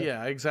 Well,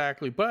 yeah,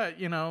 exactly.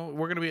 But, we're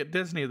going to be at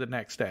Disney the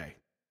next day.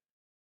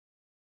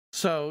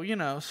 So, we, it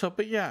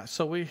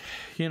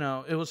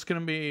was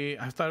going to be,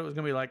 I thought it was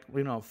going to be like,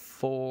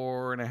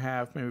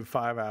 4.5, maybe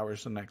 5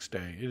 hours the next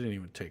day. It didn't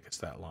even take us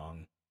that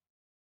long.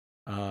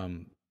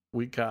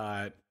 We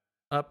got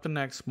up the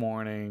next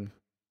morning,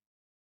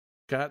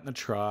 got in the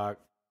truck.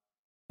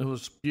 It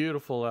was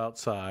beautiful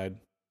outside.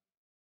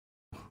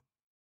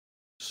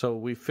 So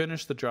we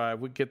finished the drive.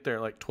 We get there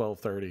like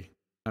 12:30.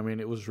 I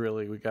mean,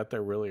 we got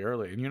there really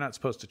early, and you're not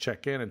supposed to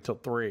check in until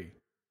 3.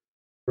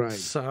 Right.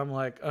 So I'm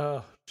like,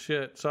 oh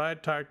shit. So I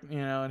talked,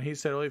 and he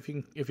said, well, if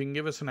you can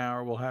give us an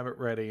hour, we'll have it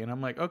ready. And I'm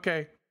like,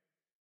 okay.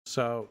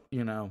 So,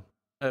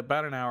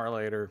 about an hour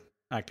later,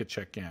 I could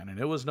check in, and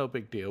it was no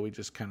big deal. We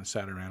just kind of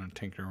sat around and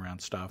tinkered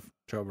around stuff,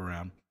 drove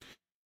around.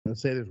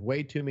 Let's say there's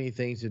way too many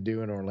things to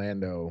do in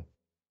Orlando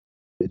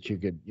that you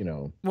could,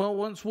 Well,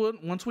 once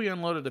we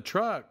unloaded the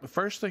truck, the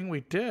first thing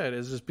we did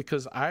is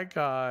because I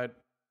got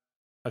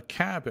a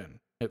cabin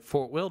at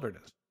Fort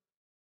Wilderness.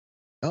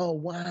 Oh,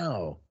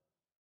 wow.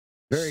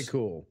 Very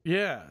cool.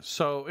 Yeah.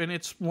 So, and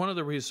it's one of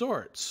the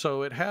resorts.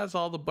 So it has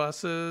all the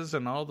buses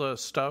and all the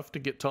stuff to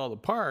get to all the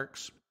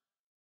parks,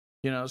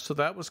 so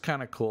that was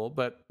kind of cool.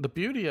 But the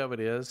beauty of it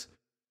is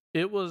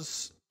it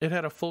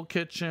had a full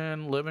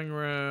kitchen, living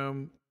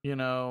room,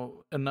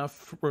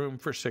 enough room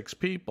for 6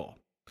 people.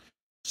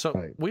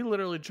 So we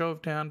literally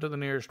drove down to the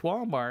nearest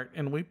Walmart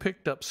and we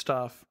picked up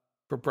stuff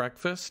for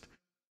breakfast,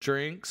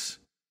 drinks,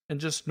 and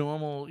just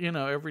normal,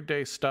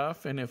 everyday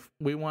stuff. And if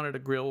we wanted to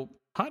grill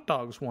hot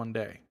dogs one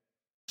day,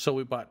 so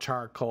we bought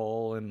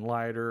charcoal and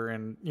lighter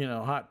and,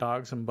 hot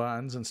dogs and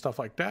buns and stuff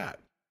like that.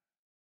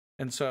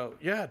 And so,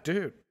 yeah,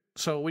 dude.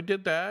 So we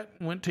did that,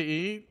 went to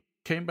eat,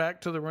 came back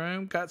to the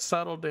room, got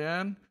settled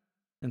in.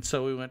 And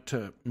so we went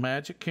to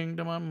Magic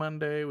Kingdom on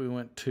Monday. We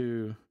went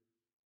to,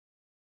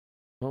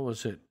 what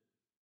was it?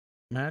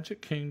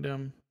 Magic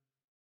Kingdom,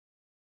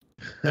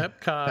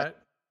 Epcot.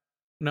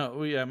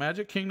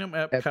 Magic Kingdom,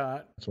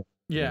 Epcot.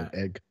 Yeah.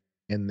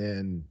 And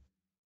then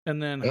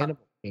Animal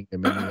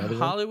Kingdom and the other one?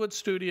 Hollywood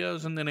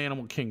Studios, and then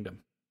Animal Kingdom.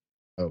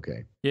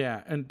 Okay.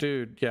 Yeah, and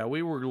dude, yeah,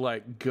 we were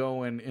like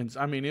going, and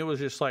I mean, it was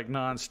just like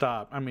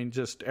nonstop. I mean,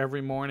 just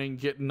every morning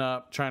getting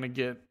up, trying to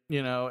get,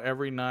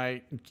 every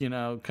night,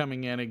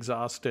 coming in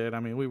exhausted. I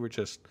mean,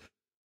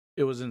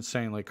 it was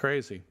insanely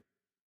crazy.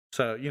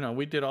 So,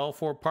 we did all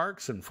 4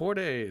 parks in 4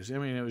 days. I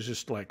mean, it was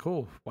just like,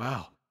 oh,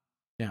 wow.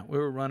 Yeah, we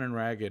were running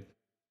ragged.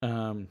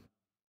 None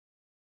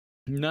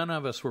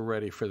of us were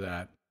ready for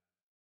that.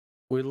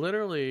 We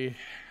literally,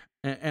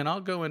 and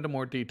I'll go into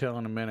more detail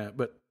in a minute,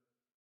 but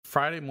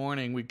Friday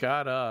morning we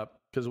got up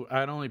because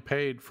I'd only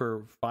paid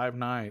for 5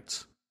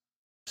 nights.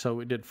 So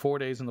we did 4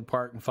 days in the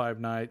park and 5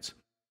 nights.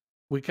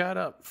 We got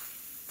up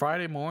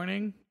Friday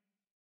morning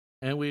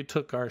and we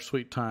took our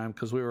sweet time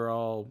because we were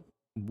all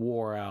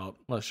wore out.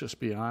 Let's just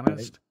be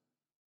honest.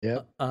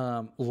 Right.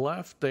 Yep.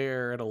 Left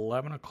there at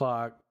 11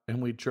 o'clock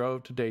and we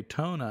drove to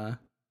Daytona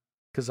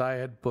because I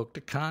had booked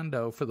a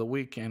condo for the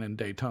weekend in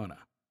Daytona.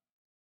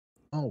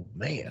 Oh,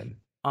 man.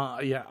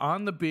 Yeah,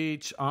 on the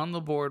beach, on the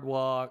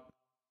boardwalk,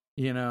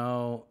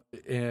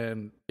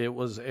 and it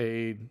was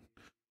a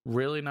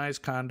really nice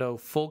condo,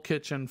 full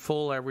kitchen,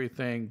 full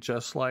everything,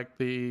 just like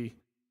the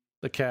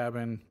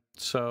cabin.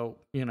 So,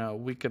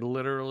 we could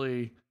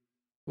literally,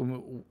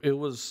 it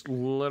was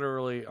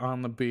literally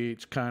on the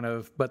beach kind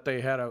of, but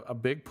they had a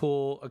big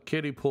pool, a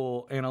kiddie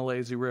pool, and a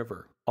lazy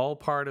river, all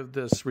part of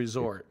this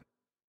resort,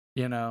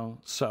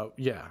 So,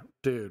 yeah,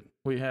 dude,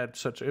 we had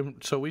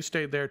so we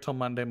stayed there till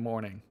Monday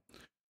morning.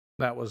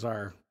 That was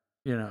our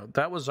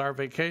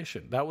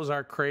vacation. That was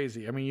our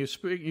crazy. I mean,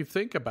 you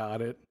think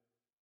about it,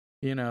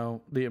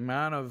 the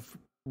amount of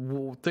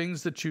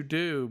things that you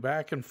do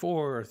back and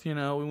forth, we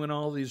went to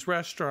all these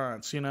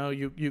restaurants,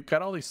 you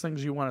got all these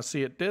things you want to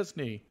see at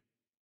Disney.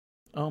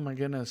 Oh my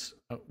goodness.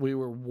 We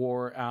were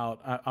wore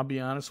out. I'll be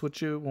honest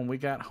with you. When we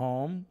got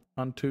home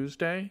on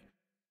Tuesday,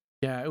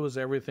 yeah, it was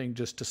everything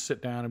just to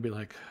sit down and be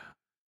like,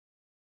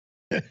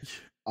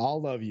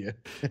 all of you.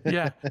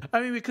 Yeah.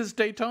 I mean, because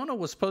Daytona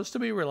was supposed to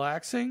be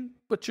relaxing,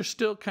 but you're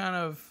still kind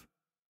of,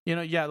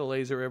 the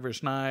lazy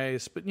river's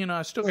nice, but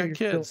I still got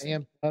kids. Still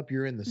amped up.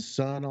 You're in the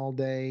sun all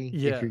day.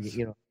 Yes. If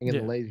you're, in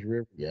the lazy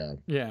river. Yeah.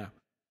 Yeah.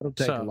 It'll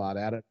take a lot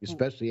out of you,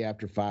 especially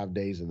after 5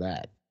 days of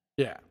that.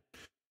 Yeah.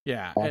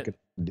 Yeah. Walking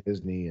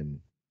Disney and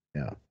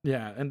yeah.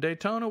 Yeah. And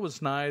Daytona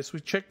was nice. We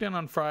checked in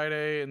on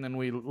Friday and then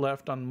we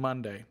left on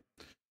Monday.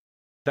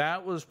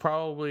 That was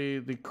probably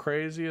the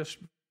craziest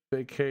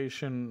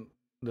vacation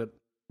that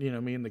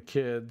me and the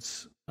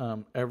kids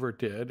ever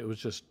did. It was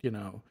just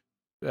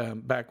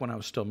back when I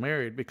was still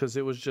married, because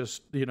it was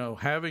just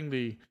having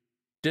the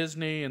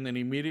Disney and then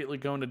immediately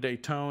going to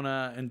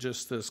Daytona and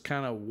just this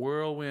kind of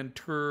whirlwind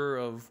tour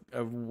of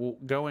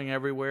going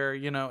everywhere,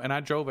 and I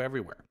drove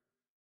everywhere.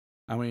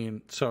 I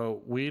mean,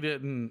 so we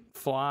didn't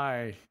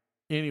fly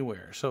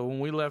anywhere. So when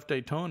we left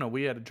Daytona,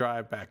 we had to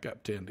drive back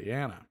up to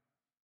Indiana.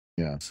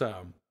 Yeah.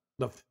 So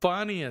the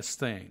funniest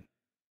thing,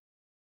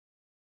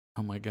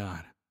 oh my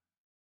God.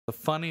 The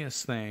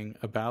funniest thing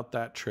about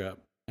that trip,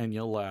 and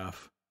you'll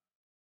laugh.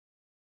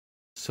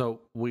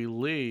 So we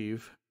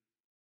leave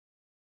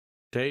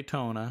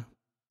Daytona,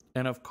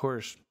 and of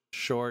course,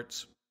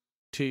 shorts,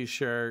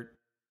 t-shirt,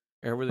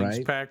 everything's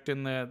packed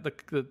in the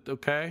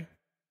okay?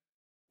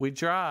 We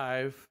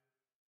drive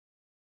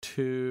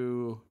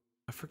to,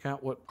 I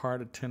forgot what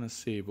part of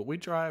Tennessee, but we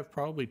drive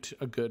probably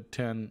a good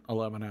 10,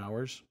 11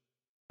 hours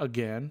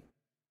again,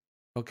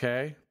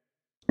 okay?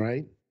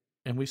 Right.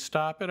 And we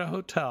stop at a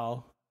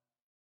hotel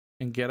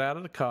and get out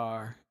of the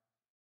car,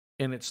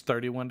 and it's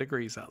 31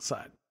 degrees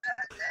outside.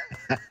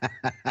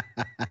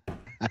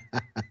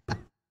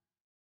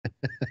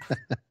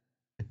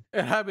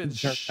 And I'm in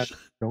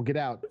don't get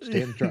out.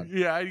 Stay in the truck.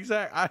 Yeah,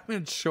 exactly. I'm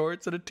in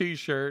shorts and a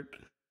t-shirt,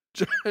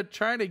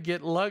 trying to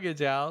get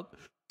luggage out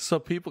so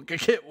people can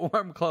get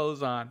warm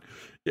clothes on.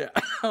 Yeah.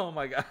 Oh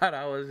my God.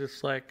 I was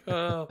just like,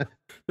 oh,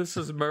 this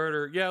is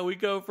murder. Yeah, we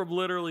go from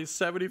literally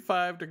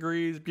 75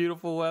 degrees,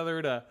 beautiful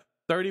weather, to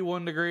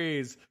 31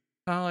 degrees.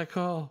 I'm like,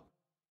 oh,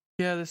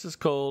 yeah, this is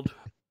cold.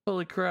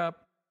 Holy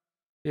crap.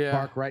 Yeah.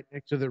 Park right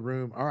next to the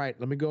room. All right,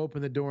 let me go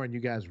open the door, and you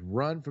guys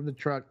run from the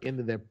truck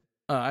into the.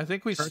 I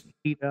think we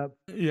heat up.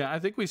 Yeah, I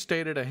think we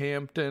stayed at a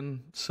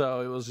Hampton,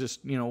 so it was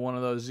just one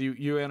of those.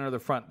 You enter the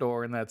front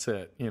door and that's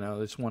it.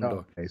 It's one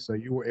door. Okay, so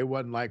it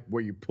wasn't like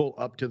where you pull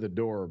up to the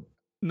door.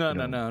 No.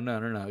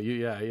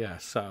 Yeah.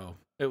 So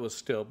it was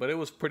still, but it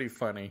was pretty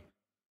funny.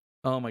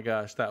 Oh my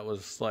gosh, that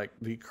was like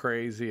the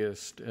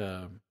craziest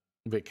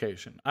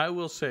vacation. I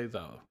will say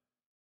though,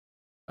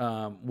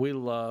 we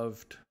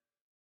loved,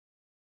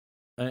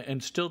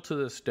 and still to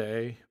this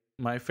day,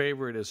 my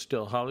favorite is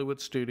still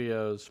Hollywood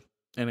Studios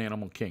and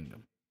Animal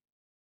Kingdom.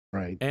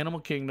 Right. Animal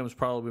Kingdom's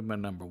probably been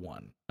number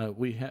one.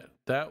 We had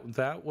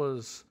that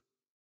was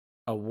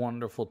a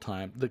wonderful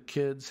time. The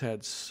kids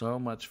had so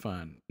much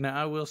fun. Now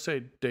I will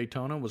say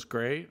Daytona was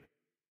great,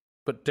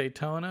 but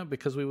Daytona,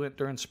 because we went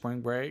during spring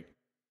break,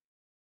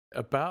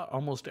 about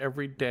almost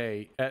every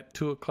day at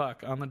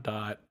 2:00 on the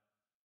dot,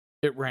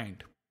 it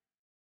rained.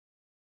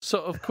 So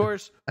of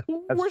course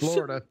That's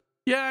Florida.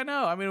 Yeah, I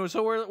know. I mean,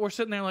 so we're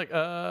sitting there like,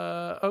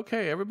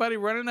 okay, everybody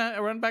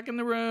run back in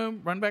the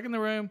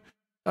room.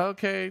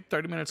 Okay,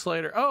 30 minutes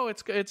later, oh,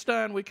 it's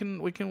done. We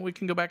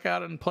can go back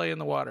out and play in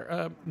the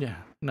water. Yeah,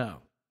 no,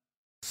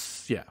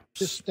 yeah,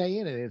 Just stay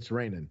in it. It's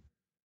raining.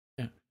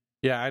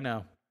 Yeah, I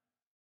know.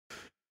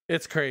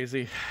 It's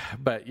crazy,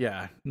 but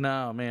yeah,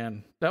 no,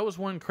 man, that was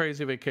one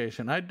crazy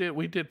vacation.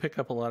 We did pick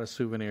up a lot of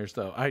souvenirs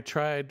though. I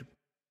tried.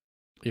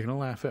 You're gonna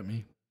laugh at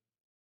me.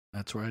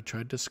 That's where I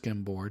tried to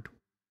skimboard.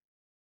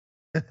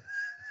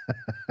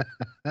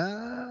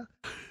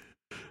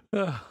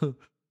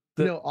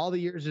 All the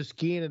years of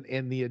skiing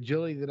and the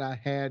agility that I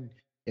had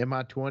in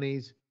my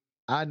 20s,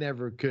 I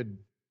never could.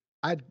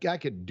 I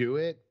could do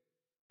it,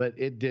 but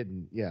it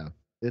didn't. Yeah,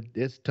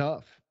 it's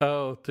tough.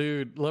 Oh,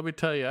 dude, let me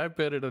tell you, I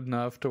bit it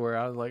enough to where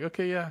I was like,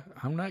 okay, yeah,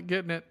 I'm not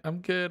getting it. I'm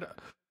good.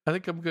 I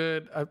think I'm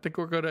good. I think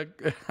we're gonna.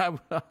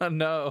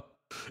 No.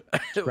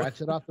 Scratch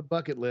it off the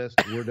bucket list.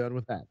 We're done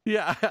with that.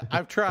 Yeah,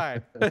 I've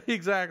tried.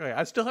 Exactly.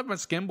 I still have my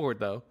skimboard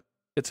though.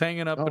 It's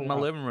hanging up in my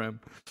living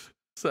room.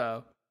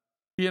 So,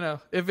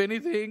 if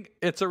anything,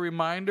 it's a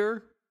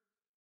reminder.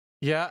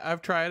 Yeah,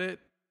 I've tried it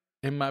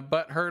and my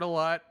butt hurt a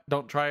lot.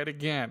 Don't try it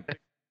again.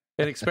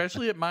 And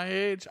especially at my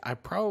age, I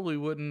probably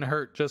wouldn't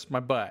hurt just my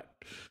butt.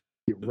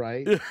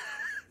 Right?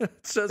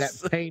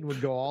 That pain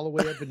would go all the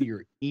way up into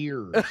your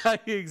ears.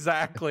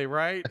 Exactly,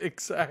 right?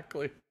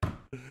 Exactly.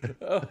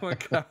 Oh my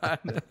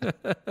God.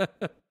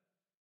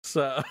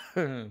 So,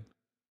 and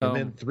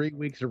then 3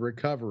 weeks of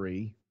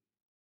recovery,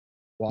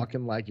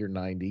 walking like you're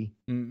 90.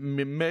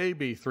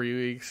 Maybe 3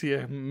 weeks.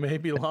 Yeah,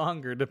 maybe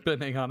longer,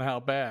 depending on how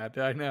bad.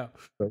 I know.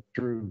 So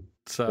true.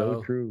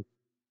 So true.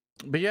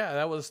 But yeah,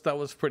 that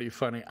was pretty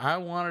funny. I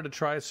wanted to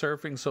try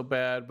surfing so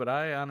bad, but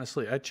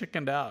I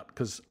chickened out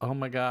because, oh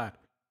my God,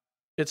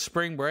 it's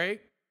spring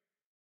break,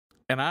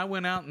 and I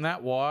went out in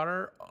that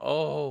water.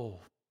 Oh,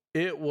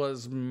 it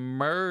was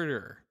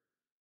murder.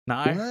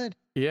 What?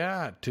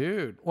 Yeah,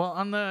 dude. Well,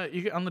 on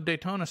the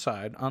Daytona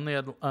side, on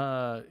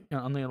the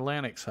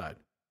Atlantic side,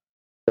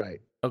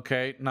 right?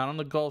 Okay, not on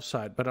the Gulf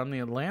side, but on the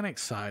Atlantic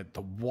side,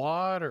 the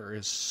water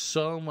is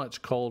so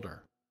much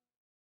colder.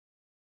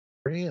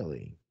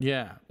 Really?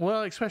 Yeah.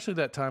 Well, especially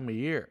that time of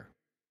year.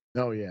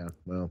 Oh yeah.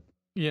 Well,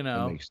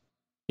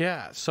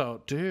 yeah.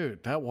 So,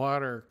 dude, that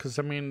water, because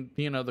I mean,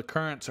 the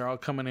currents are all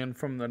coming in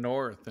from the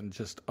north, and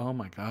just, oh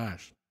my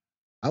gosh.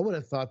 I would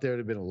have thought there would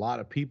have been a lot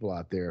of people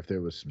out there if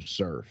there was some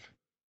surf.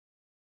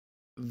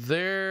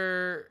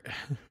 There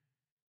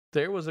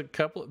was a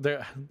couple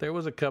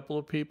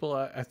of people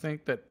I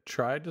think that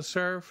tried to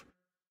surf.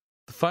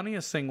 The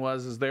funniest thing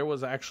is there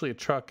was actually a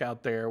truck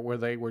out there where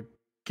they were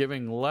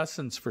giving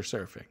lessons for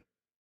surfing.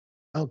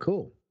 Oh,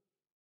 cool.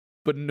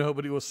 But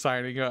nobody was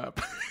signing up.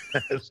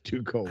 It's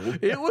too cold.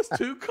 It was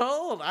too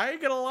cold. I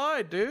ain't gonna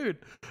lie, dude.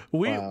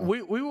 We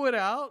went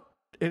out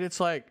and it's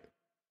like,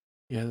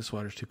 yeah, this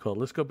water's too cold.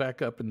 Let's go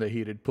back up in the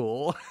heated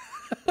pool.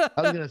 I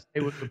was gonna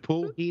say, was the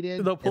pool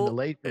heated? The pool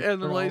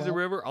and the lazy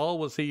river all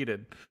was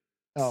heated.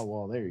 Oh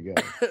well, there you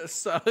go.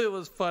 So it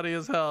was funny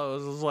as hell. It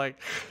was just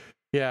like,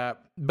 yeah.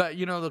 But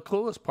the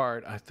coolest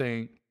part, I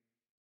think,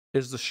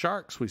 is the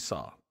sharks we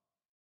saw.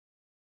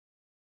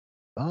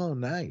 Oh,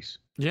 nice.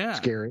 Yeah.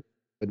 Scary,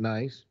 but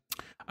nice.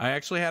 I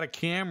actually had a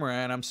camera,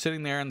 and I'm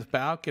sitting there in the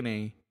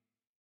balcony,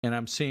 and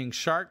I'm seeing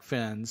shark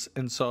fins.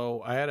 And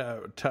so I had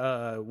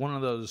one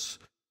of those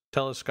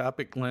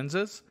telescopic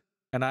lenses,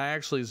 and I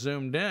actually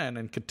zoomed in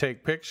and could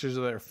take pictures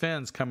of their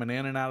fins coming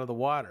in and out of the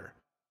water.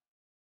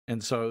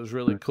 And so it was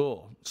really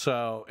cool.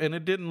 So, and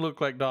it didn't look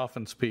like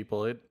dolphins,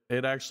 people. It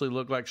actually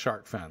looked like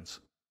shark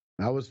fins.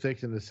 I was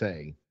fixing to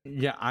say.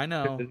 Yeah, I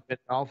know.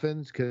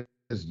 Dolphins, because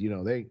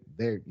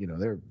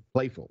they're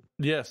playful.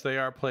 Yes, they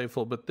are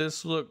playful, but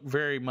this looked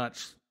very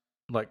much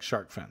like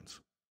shark fins.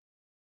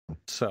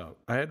 So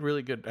I had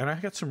I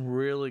got some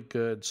really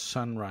good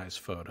sunrise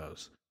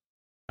photos.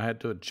 I had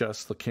to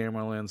adjust the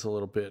camera lens a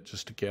little bit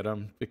just to get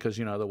them because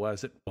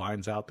otherwise it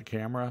blinds out the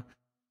camera.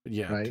 But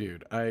yeah, right.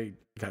 Dude, I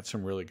got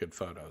some really good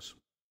photos.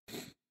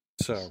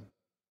 So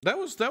that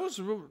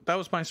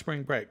was my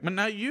spring break. But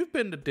now you've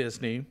been to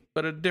Disney,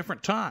 but at a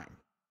different time.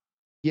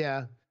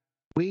 Yeah,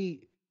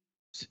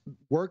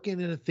 working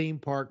in a theme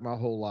park my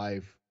whole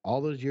life,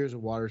 all those years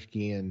of water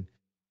skiing.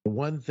 The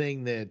one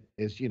thing that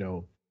is,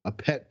 a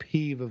pet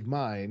peeve of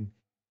mine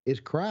is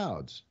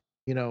crowds.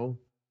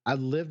 I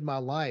lived my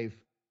life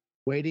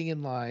waiting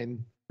in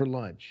line for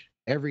lunch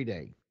every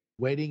day,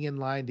 waiting in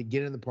line to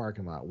get in the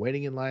parking lot,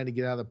 waiting in line to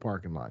get out of the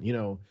parking lot,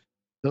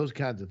 those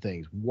kinds of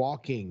things,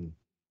 walking,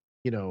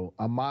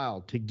 a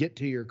mile to get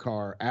to your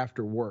car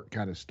after work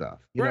kind of stuff,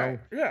 right.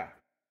 Yeah.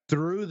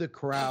 Through the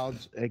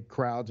crowds and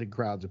crowds and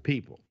crowds of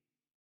people.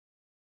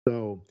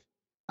 So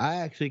I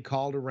actually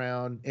called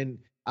around, and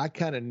I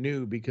kind of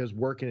knew, because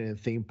working in a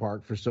theme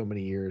park for so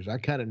many years, I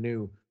kind of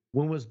knew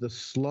when was the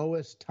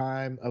slowest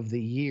time of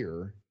the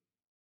year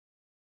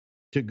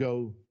to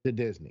go to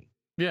Disney.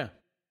 Yeah.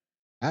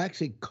 I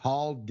actually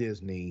called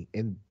Disney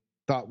and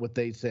thought what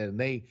they said, and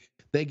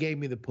they gave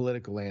me the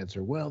political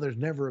answer. Well, there's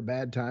never a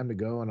bad time to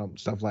go and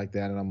stuff like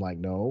that. And I'm like,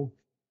 no,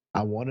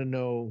 I want to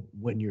know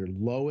when your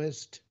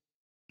lowest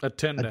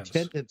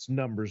attendance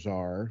numbers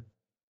are,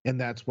 and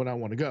that's when I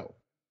want to go.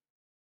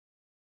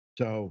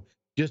 So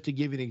just to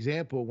give you an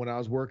example, when I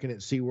was working at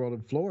SeaWorld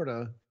in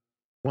Florida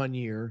one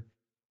year,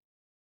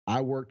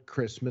 I worked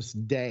Christmas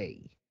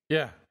Day.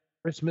 Yeah.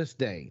 Christmas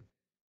Day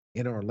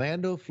in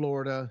Orlando,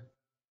 Florida,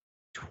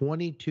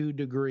 22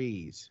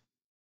 degrees.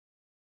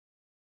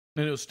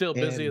 And it was still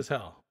busy as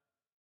hell.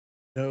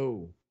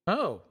 No.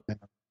 Oh.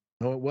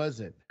 No, it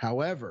wasn't.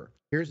 However,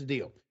 here's the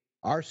deal.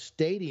 Our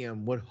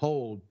stadium would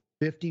hold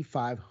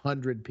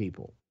 5,500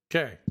 people.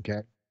 Okay.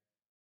 Okay.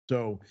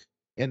 So,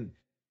 and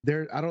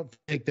I don't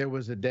think there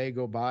was a day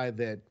go by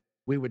that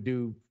we would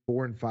do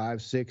 4 and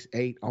 5, 6,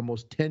 8,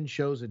 almost 10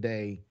 shows a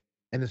day,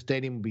 and the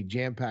stadium would be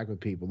jam packed with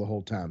people the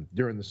whole time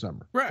during the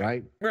summer.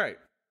 Right.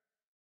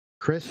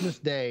 Christmas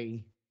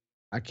Day,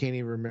 I can't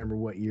even remember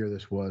what year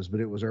this was, but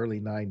it was early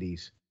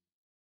 90s.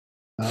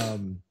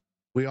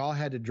 We all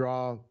had to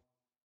draw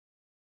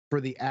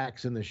for the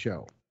acts in the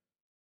show.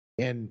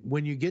 And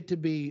when you get to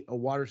be a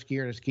water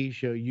skier in a ski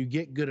show, you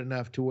get good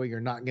enough to where you're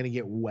not going to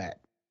get wet.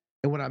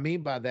 And what I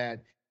mean by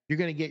that, you're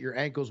going to get your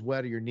ankles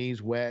wet or your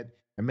knees wet,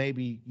 and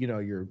maybe,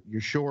 your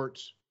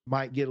shorts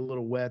might get a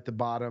little wet at the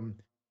bottom,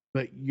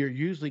 but you're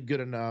usually good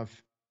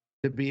enough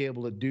to be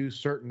able to do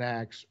certain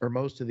acts or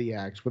most of the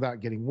acts without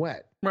getting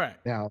wet. Right.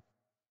 Now,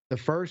 the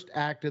first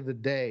act of the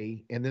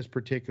day in this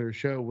particular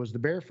show was the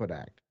barefoot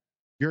act.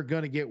 You're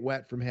going to get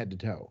wet from head to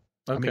toe.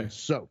 Okay. I mean,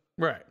 soaked.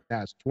 Right.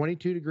 Now it's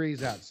 22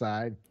 degrees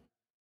outside.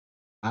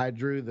 I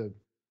drew the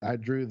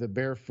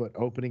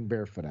opening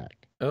barefoot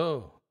act.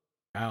 Oh,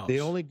 ouch. The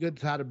only good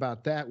side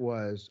about that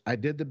was I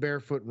did the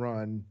barefoot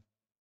run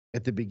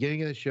at the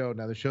beginning of the show.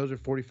 Now the shows are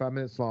 45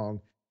 minutes long.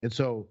 And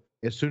so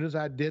as soon as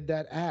I did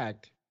that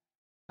act,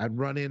 I'd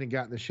run in and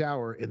got in the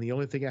shower. And the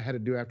only thing I had to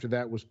do after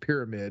that was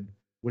pyramid,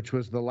 which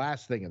was the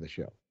last thing of the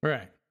show.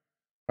 Right.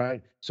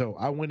 So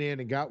I went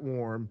in and got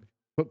warm,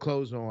 put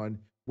clothes on,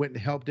 went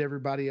and helped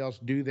everybody else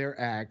do their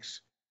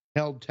acts,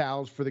 held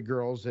towels for the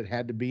girls that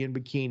had to be in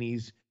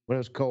bikinis when it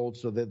was cold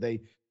so that as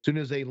soon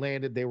as they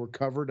landed, they were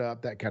covered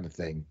up, that kind of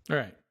thing.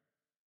 Right.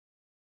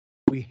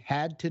 We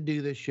had to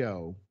do the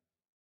show.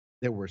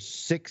 There were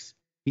 6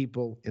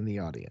 people in the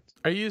audience.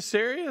 Are you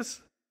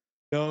serious?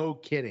 No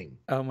kidding.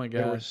 Oh my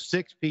gosh. There were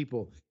 6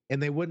 people,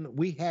 and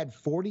we had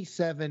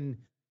 47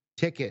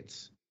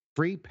 tickets,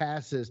 free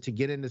passes to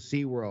get into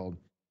SeaWorld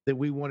that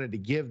we wanted to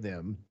give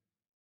them,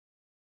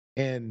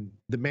 and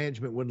the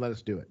management wouldn't let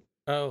us do it.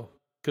 Oh,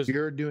 because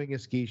you're doing a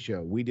ski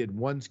show. We did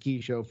one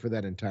ski show for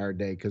that entire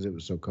day because it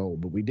was so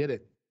cold, but we did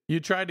it. You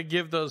tried to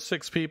give those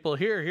 6 people,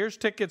 here's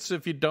tickets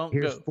if you don't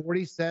Here's go.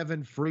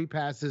 47 free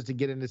passes to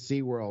get into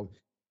SeaWorld,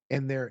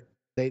 and they're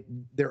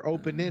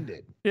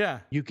open-ended. Yeah.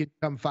 You could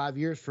come 5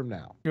 years from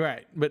now.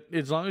 Right. But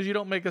as long as you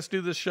don't make us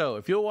do this show,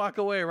 if you'll walk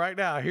away right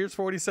now, here's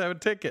 47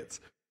 tickets.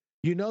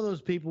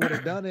 Those people would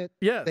have done it.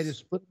 Yes. They just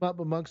split them up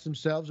amongst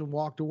themselves and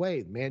walked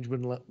away.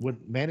 Management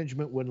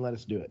wouldn't let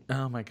us do it.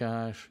 Oh my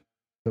gosh.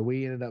 So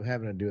we ended up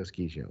having to do a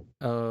ski show.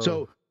 Oh.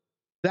 So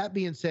that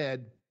being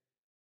said,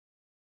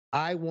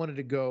 I wanted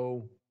to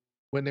go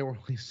when they were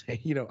only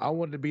saying, I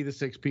wanted to be the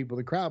 6 people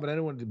in the crowd, but I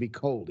didn't want it to be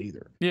cold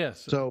either.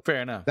 Yes. So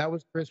fair enough. That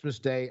was Christmas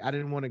Day. I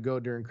didn't want to go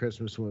during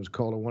Christmas when it was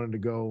cold. I wanted to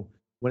go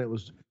when it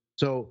was.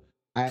 So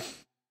I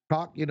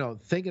talked,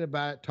 thinking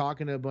about it,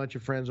 talking to a bunch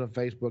of friends on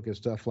Facebook and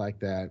stuff like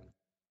that.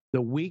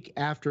 The week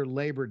after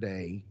Labor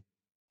Day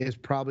is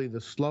probably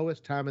the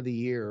slowest time of the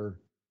year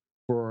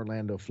for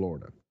Orlando,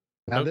 Florida.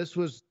 Now, this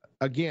is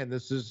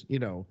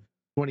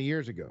 20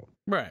 years ago.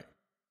 Right.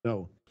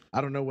 So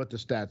I don't know what the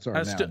stats are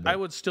now. I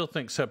would still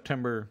think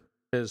September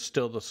is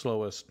still the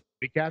slowest.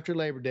 Week after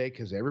Labor Day,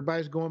 because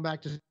everybody's going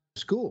back to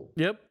school.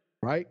 Yep.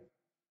 Right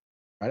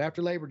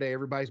after Labor Day,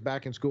 everybody's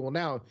back in school.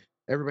 Now,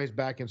 everybody's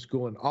back in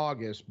school in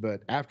August,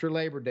 but after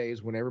Labor Day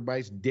is when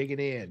everybody's digging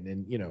in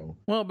and,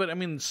 Well, but I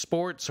mean,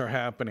 sports are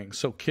happening.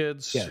 So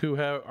kids who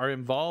are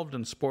involved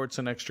in sports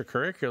and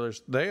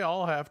extracurriculars, they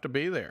all have to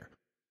be there.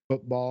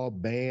 Football,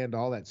 band,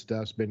 all that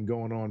stuff's been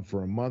going on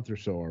for a month or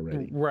so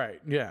already. Right.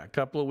 Yeah. A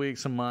couple of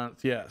weeks, a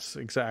month. Yes,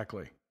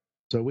 exactly.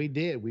 So we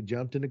did. We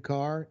jumped in the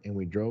car and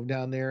we drove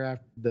down there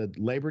after the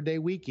Labor Day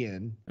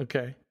weekend.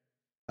 Okay.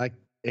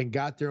 And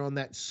got there on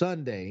that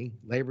Sunday.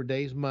 Labor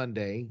Day's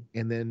Monday.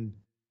 And then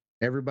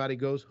everybody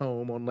goes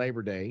home on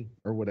Labor Day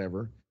or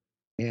whatever.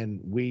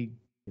 And we,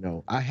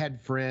 I had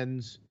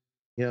friends,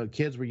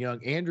 kids were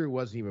young. Andrew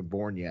wasn't even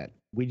born yet.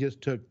 We just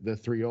took the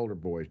 3 older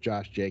boys,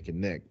 Josh, Jake, and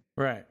Nick.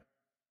 Right.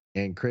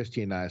 And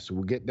Christy and I. So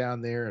we'll get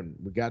down there and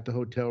we got the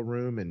hotel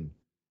room and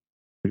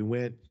we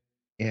went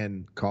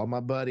and called my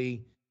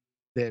buddy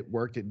that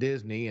worked at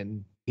Disney,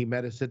 and he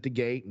met us at the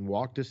gate and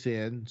walked us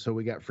in. So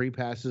we got free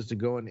passes to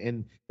go in,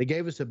 and they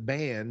gave us a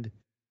band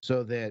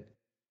so that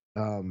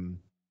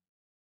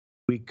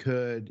we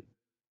could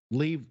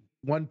leave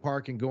one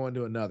park and go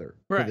into another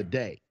for the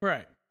day.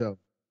 Right. So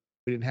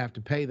we didn't have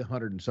to pay the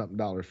 $100 and something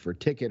for a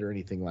ticket or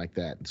anything like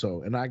that.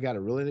 And I got a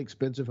really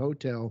inexpensive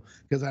hotel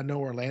because I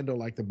know Orlando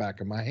like the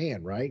back of my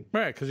hand, right?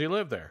 Right, because you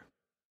live there.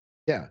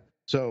 Yeah.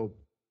 So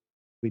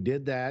we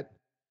did that.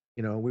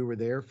 we were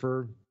there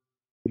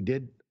we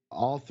did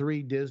all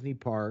 3 Disney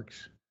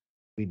parks.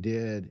 We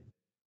did,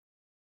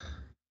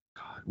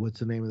 God, what's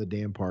the name of the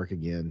damn park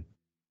again?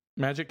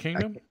 Magic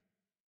Kingdom?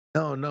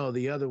 No,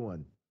 the other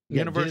one. Yeah,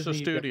 Universal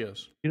Disney,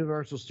 Studios.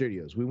 Universal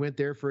Studios. We went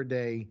there for a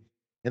day.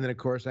 And then, of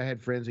course, I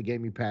had friends that gave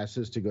me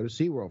passes to go to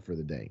SeaWorld for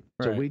the day.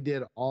 So Right. we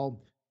did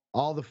all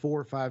the 4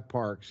 or 5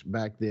 parks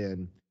back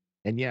then.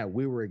 And, yeah,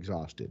 we were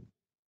exhausted.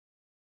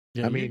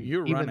 Yeah, I mean,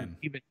 you're running.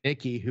 Even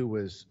Nikki, who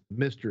was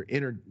Mr.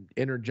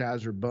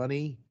 Energizer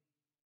Bunny,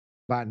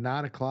 by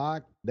 9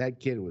 o'clock, that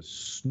kid was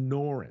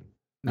snoring.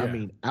 Yeah. I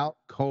mean, out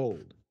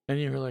cold. And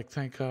you were like,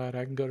 thank God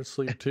I can go to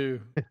sleep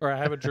too. Or I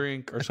have a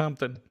drink or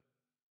something.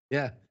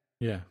 Yeah.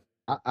 Yeah.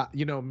 I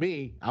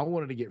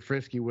wanted to get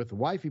frisky with the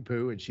wifey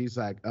poo, and she's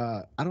like,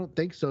 I don't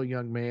think so,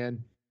 young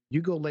man.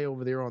 You go lay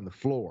over there on the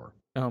floor.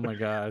 Oh my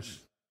gosh.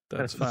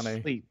 That's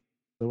funny. Sleep.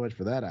 So much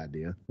for that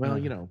idea.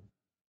 Well,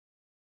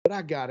 but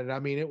I got it. I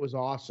mean, it was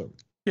awesome.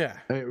 Yeah.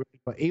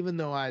 Even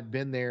though I'd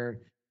been there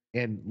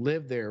and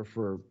lived there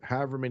for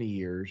however many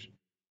years,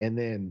 and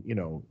then,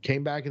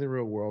 came back in the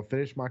real world,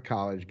 finished my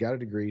college, got a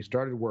degree,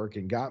 started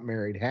working, got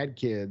married, had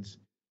kids,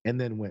 and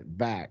then went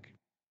back.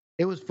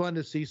 It was fun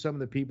to see some of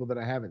the people that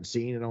I haven't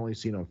seen and only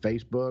seen on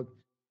Facebook.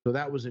 So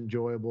that was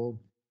enjoyable.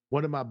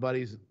 One of my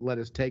buddies let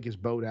us take his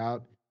boat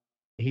out.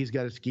 He's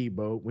got a ski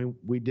boat.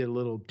 We did a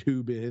little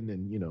tubing,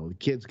 and the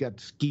kids got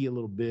to ski a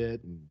little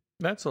bit. And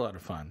that's a lot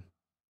of fun.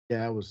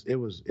 Yeah, that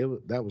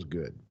was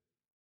good.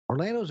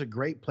 Orlando's a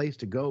great place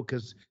to go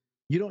because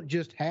you don't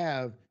just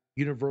have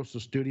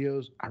Universal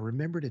Studios. I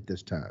remembered it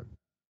this time.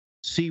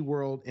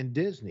 SeaWorld and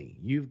Disney.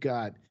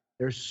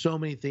 There's so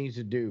many things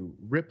to do.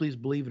 Ripley's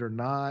Believe It or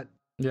Not.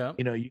 Yeah.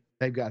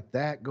 They've got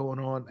that going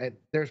on. And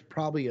there's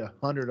probably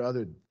 100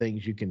 other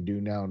things you can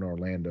do now in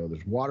Orlando.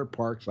 There's water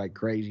parks like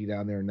crazy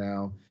down there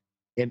now.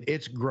 And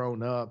it's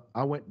grown up.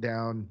 I went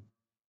down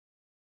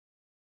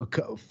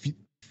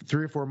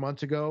 3 or 4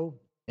 months ago,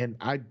 and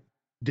I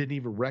didn't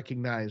even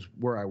recognize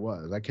where I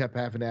was. I kept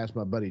having to ask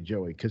my buddy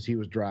Joey because he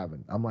was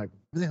driving. I'm like,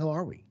 where the hell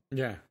are we?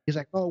 Yeah. He's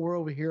like, oh, we're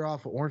over here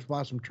off of Orange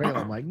Blossom Trail.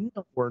 I'm like,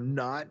 no, we're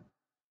not.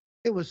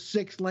 It was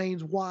 6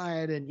 lanes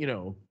wide, and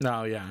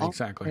No, yeah,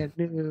 exactly. And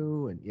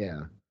new, and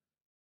yeah.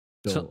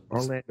 So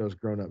Orlando's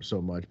grown up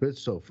so much, but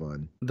it's so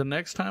fun. The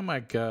next time I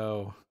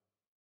go,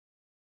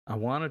 I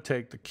want to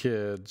take the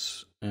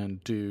kids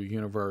and do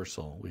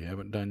Universal. We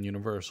haven't done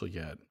Universal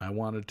yet. I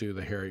want to do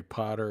the Harry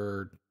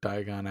Potter,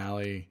 Diagon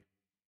Alley,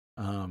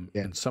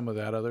 and some of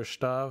that other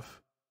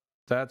stuff.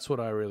 That's what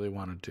I really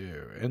want to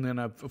do. And then,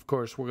 of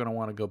course, we're going to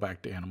want to go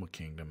back to Animal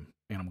Kingdom.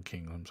 Animal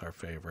Kingdom's our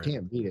favorite.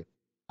 Can't beat it.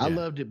 I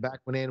loved it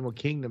back when Animal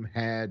Kingdom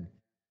had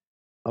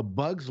A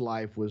Bug's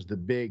Life was the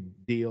big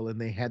deal,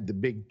 and they had the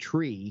big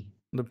tree.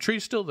 The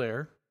tree's still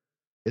there.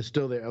 It's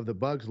still there, of the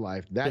Bug's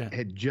Life. That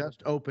had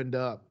just opened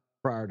up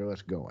prior to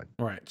us going.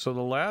 Right. So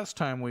the last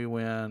time we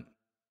went,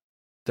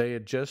 they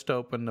had just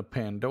opened the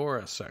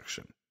Pandora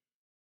section.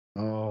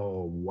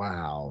 Oh,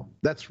 wow.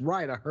 That's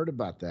right. I heard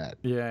about that.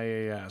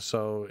 Yeah.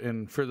 So,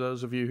 and for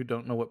those of you who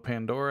don't know what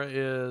Pandora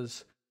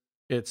is,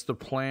 it's the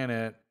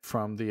planet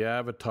from the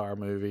Avatar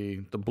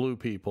movie, the Blue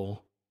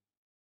People.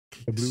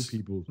 The Blue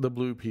People. The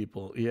Blue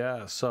People.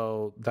 Yeah.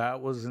 So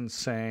that was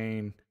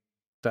insane.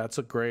 That's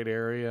a great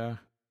area.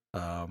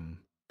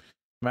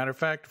 Matter of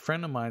fact, a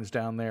friend of mine's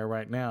down there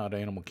right now at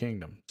Animal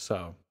Kingdom.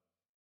 So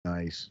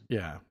nice.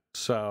 Yeah.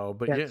 So,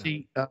 but yeah.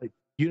 See,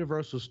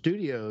 Universal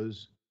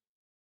Studios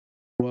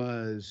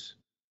was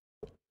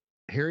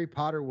Harry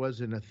Potter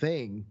wasn't a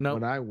thing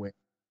when I went.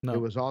 No.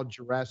 It was all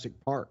Jurassic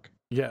Park.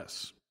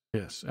 Yes.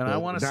 And I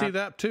want to see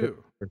that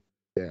too.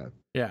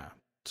 Yeah.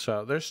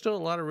 So there's still a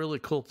lot of really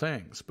cool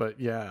things, but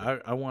yeah,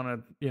 I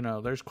want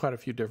to, there's quite a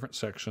few different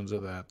sections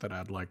of that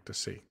I'd like to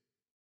see.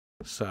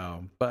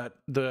 So, but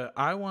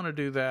I want to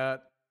do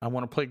that. I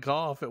want to play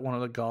golf at one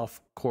of the golf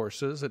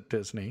courses at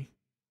Disney.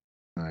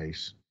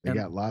 Nice. They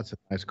got lots of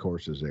nice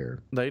courses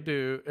there. They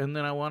do. And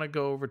then I want to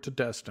go over to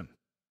Destin.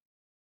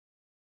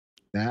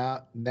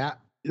 Now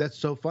that's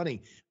so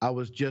funny. I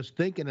was just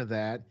thinking of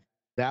that.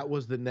 That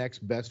was the next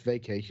best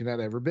vacation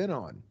I'd ever been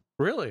on.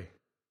 Really?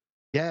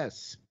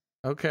 Yes.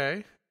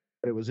 Okay.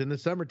 But it was in the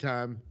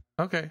summertime.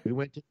 Okay. We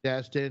went to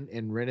Destin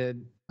and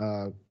rented,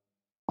 my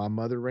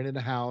mother rented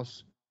a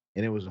house,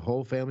 and it was a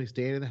whole family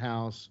staying in the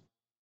house.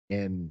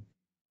 And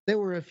there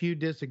were a few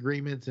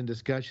disagreements and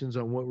discussions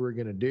on what we were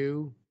going to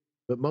do,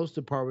 but most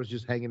of the part was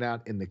just hanging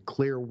out in the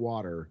clear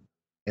water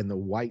and the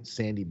white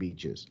sandy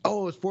beaches.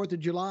 Oh, it was 4th of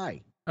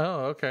July.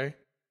 Oh, okay.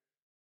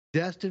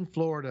 Destin,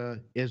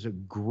 Florida is a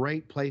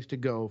great place to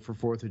go for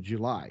 4th of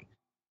July.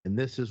 And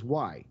this is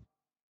why.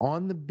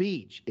 On the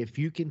beach, if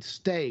you can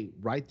stay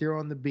right there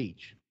on the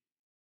beach,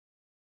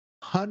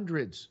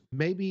 hundreds,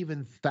 maybe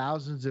even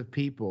thousands of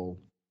people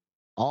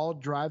all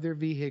drive their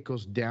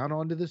vehicles down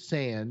onto the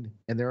sand,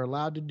 and they're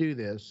allowed to do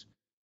this,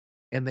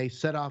 and they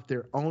set off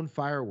their own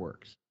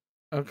fireworks.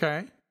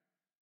 Okay.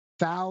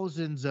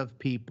 Thousands of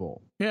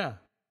people. Yeah.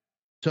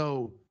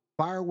 So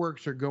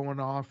fireworks are going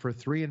off for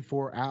 3 and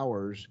 4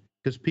 hours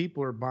because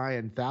people are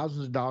buying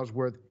thousands of dollars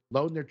worth,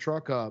 loading their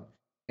truck up,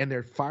 and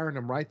they're firing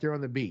them right there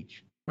on the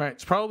beach. Right.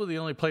 It's probably the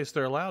only place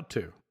they're allowed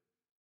to.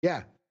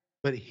 Yeah.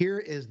 But here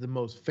is the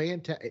most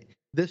fantastic.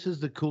 This is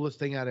the coolest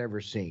thing I'd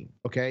ever seen.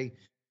 Okay.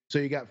 So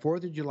you got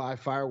 4th of July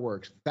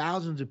fireworks,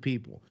 thousands of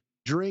people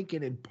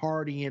drinking and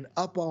partying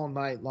up all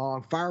night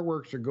long.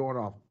 Fireworks are going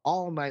off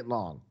all night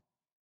long.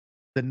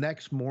 The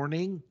next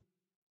morning,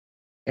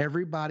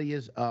 everybody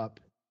is up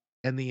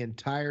and the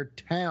entire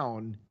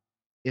town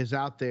is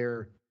out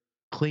there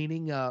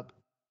cleaning up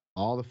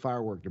all the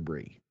firework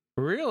debris.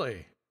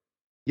 Really?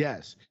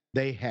 Yes.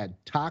 They had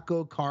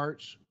taco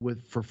carts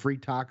for free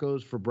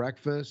tacos for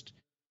breakfast.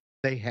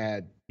 They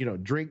had,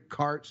 drink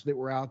carts that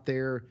were out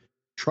there,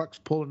 trucks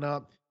pulling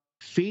up,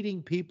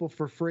 feeding people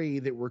for free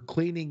that were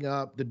cleaning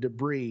up the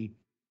debris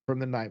from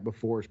the night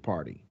before's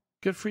party.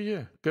 Good for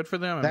you. Good for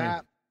them.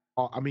 That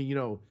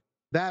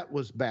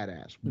was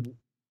badass.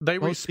 They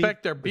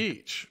respect their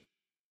beach.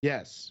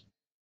 Yes,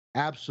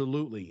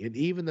 absolutely. And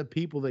even the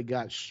people that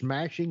got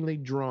smashingly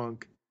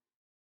drunk,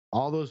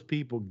 all those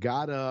people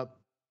got up,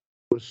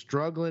 was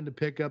struggling to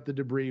pick up the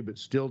debris, but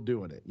still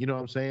doing it. You know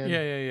what I'm saying?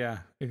 Yeah.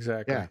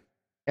 Exactly. Yeah.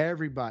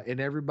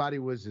 Everybody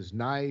was as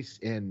nice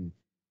and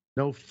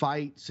no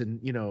fights and,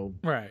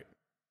 Right.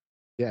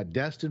 Yeah,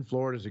 Destin,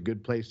 Florida is a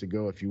good place to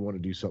go if you want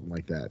to do something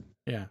like that.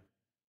 Yeah.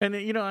 And,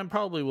 I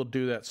probably will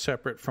do that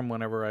separate from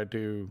whenever I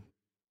do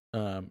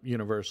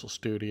Universal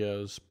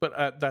Studios.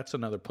 But that's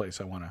another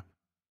place I want to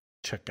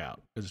check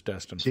out is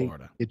Destin,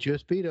 Florida. Get you a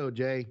Speedo,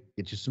 Jay.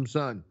 Get you some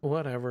sun.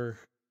 Whatever.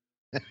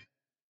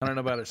 I don't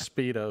know about a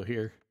Speedo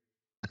here.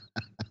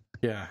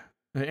 Yeah.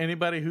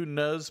 Anybody who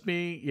knows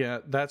me, yeah,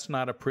 that's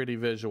not a pretty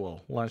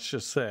visual, let's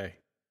just say.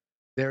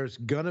 There's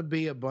going to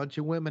be a bunch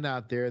of women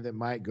out there that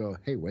might go,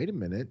 hey, wait a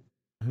minute.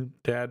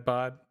 Dad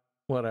bod?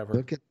 Whatever.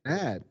 Look at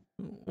that.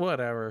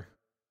 Whatever.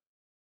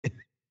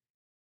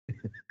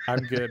 I'm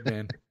good,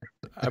 man.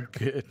 I'm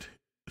good.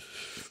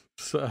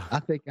 So I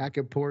think I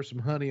could pour some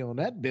honey on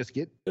that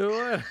biscuit.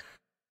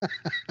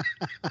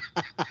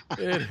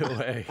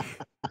 Anyway.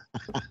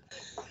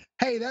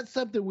 Hey, that's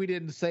something we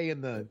didn't say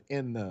in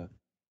the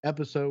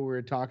episode we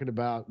were talking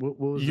about. What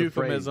was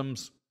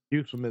euphemisms? The phrase?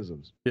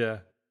 Euphemisms. Yeah.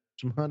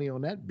 Some honey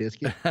on that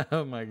biscuit.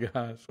 Oh my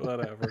gosh!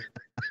 Whatever.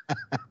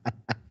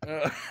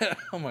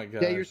 Oh my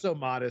gosh! Yeah, you're so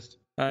modest.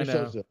 I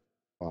know. So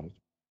modest.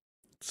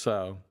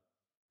 So,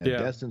 yeah.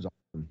 Destin's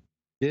awesome.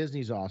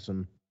 Disney's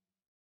awesome.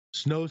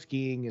 Snow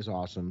skiing is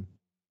awesome.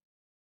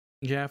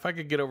 Yeah, if I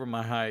could get over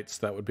my heights,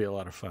 that would be a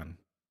lot of fun.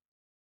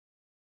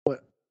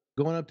 What?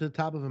 Going up to the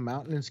top of a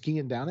mountain and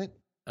skiing down it?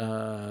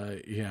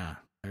 Yeah.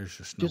 There's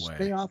just no way. Just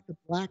stay off the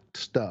black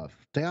stuff.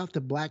 Stay off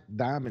the black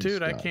diamond Dude,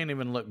 stuff. I can't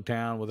even look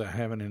down without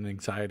having an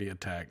anxiety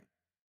attack.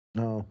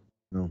 No.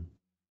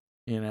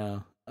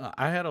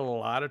 I had a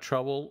lot of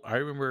trouble. I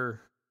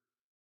remember,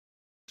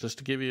 just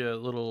to give you a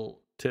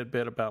little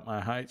tidbit about my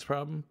heights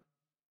problem,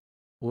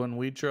 when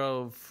we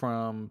drove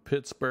from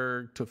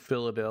Pittsburgh to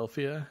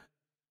Philadelphia,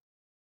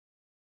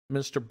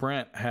 Mr.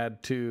 Brent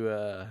had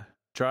to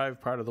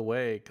drive part of the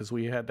way because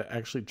we had to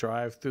actually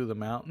drive through the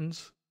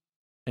mountains.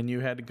 And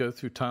you had to go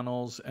through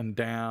tunnels and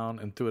down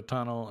and through a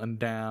tunnel and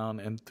down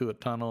and through a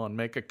tunnel and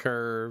make a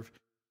curve.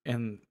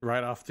 And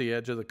right off the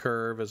edge of the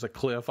curve is a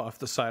cliff off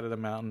the side of the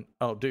mountain.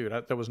 Oh, dude,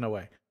 there was no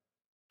way.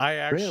 I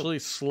actually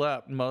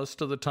slept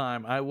most of the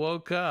time. I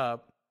woke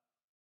up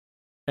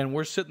and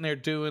we're sitting there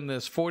doing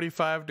this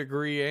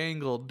 45-degree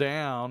angle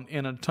down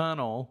in a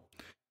tunnel.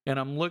 And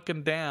I'm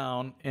looking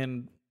down,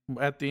 and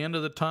at the end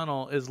of the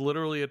tunnel is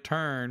literally a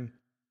turn.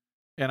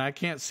 And I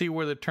can't see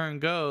where the turn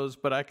goes,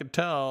 but I could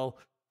tell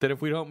that if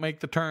we don't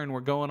make the turn, we're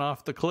going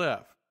off the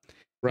cliff.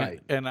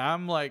 Right. And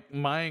I'm like,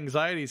 my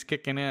anxiety's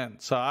kicking in.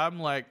 So I'm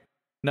like,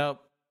 nope,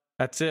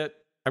 that's it.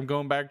 I'm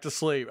going back to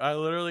sleep. I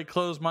literally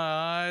close my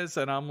eyes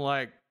and I'm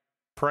like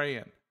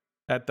praying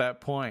at that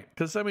point.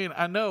 Because,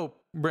 I know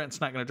Brent's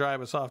not going to drive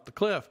us off the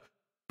cliff,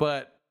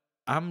 but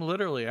I'm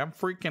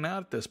freaking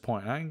out at this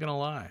point. I ain't going to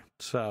lie.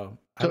 So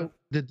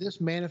did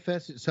this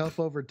manifest itself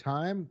over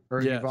time?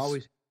 Or yes. You've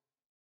always...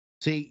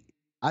 See,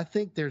 I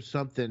think there's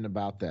something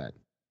about that.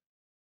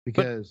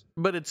 Because,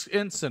 but it's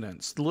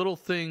incidents, little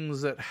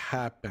things that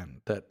happen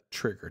that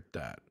triggered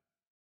that.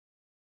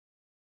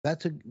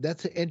 That's an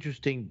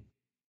interesting.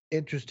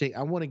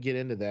 I want to get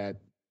into that.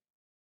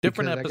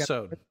 Different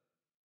episode.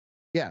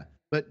 Yeah,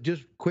 but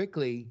just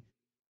quickly,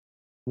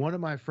 one of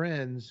my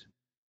friends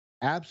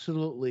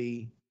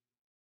absolutely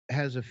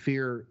has a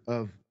fear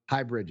of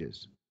high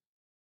bridges.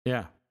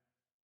 Yeah.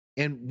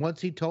 And once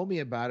he told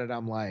me about it,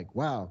 I'm like,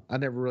 wow, I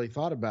never really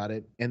thought about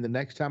it. And the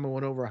next time I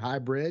went over a high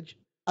bridge,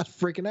 I was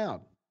freaking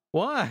out.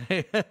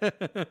 Why?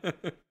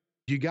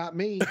 You got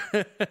me.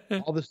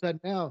 All of a sudden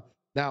now,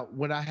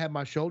 when I had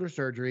my shoulder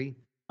surgery,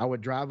 I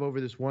would drive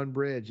over this one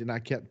bridge, and I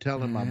kept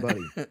telling my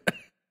buddy,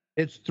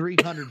 it's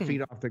 300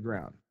 feet off the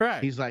ground.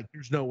 Right. He's like,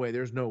 there's no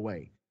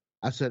way.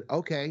 I said,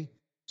 okay.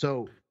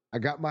 So I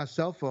got my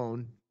cell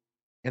phone,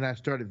 and I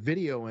started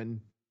videoing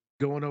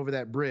going over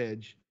that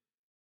bridge,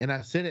 and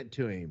I sent it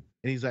to him.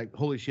 And he's like,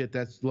 holy shit,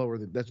 that's more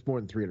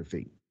than 300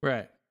 feet.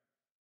 Right.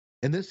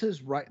 And this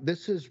is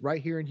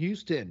right here in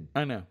Houston.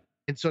 I know.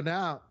 And so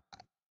now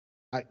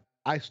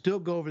I still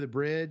go over the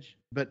bridge,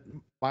 but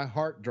my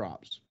heart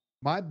drops.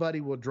 My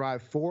buddy will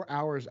drive 4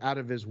 hours out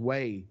of his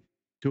way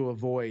to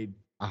avoid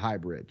a high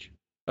bridge.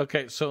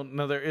 Okay, so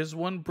now there is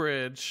one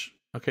bridge.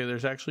 Okay,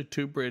 there's actually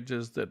two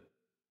bridges that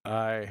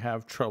I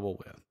have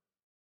trouble with.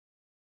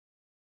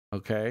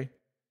 Okay.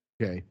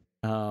 Okay.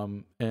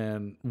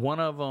 And one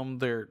of them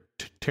they're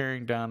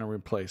tearing down and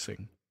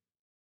replacing.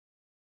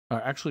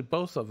 Or actually,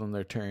 both of them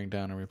they're tearing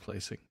down and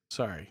replacing.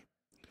 Sorry.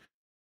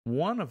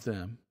 One of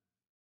them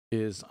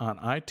is on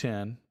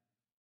I-10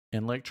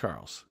 in Lake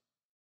Charles.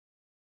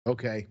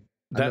 Okay.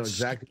 I know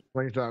exactly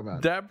what you're talking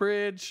about. That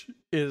bridge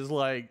is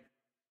like,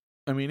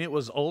 I mean, it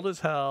was old as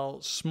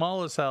hell,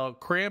 small as hell,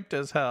 cramped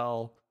as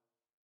hell.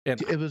 And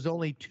it was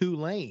only 2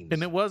 lanes.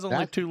 And it was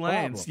only 2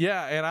 lanes.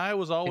 Yeah, and I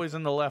was always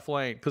in the left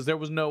lane because there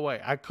was no way.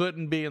 I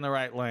couldn't be in the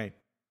right lane.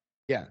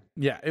 Yeah.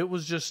 Yeah, it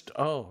was just,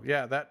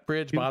 that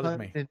bridge bothered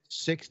me.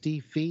 260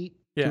 feet,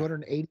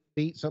 280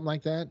 feet, something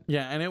like that.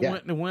 Yeah, and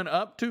it went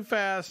up too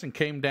fast and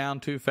came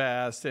down too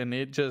fast. And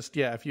it just,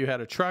 if you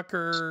had a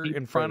trucker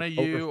in front of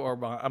you or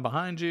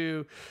behind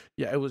you,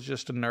 it was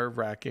just a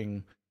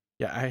nerve-wracking.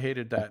 Yeah, I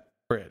hated that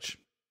bridge.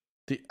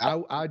 I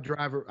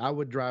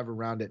would drive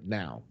around it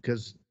now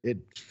because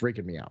it's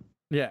freaking me out.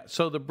 Yeah,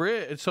 so the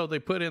bridge, so they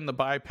put in the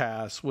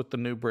bypass with the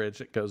new bridge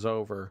that goes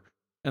over,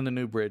 and the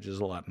new bridge is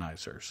a lot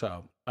nicer.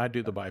 So I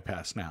do the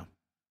bypass now.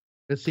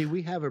 Let's see,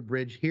 we have a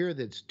bridge here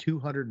that's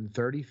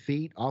 230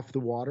 feet off the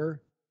water,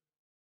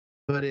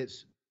 but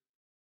it's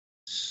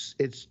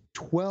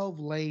 12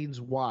 lanes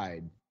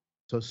wide.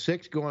 So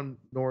 6 going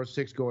north,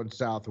 6 going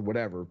south, or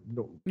whatever.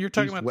 You're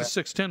talking about the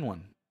 610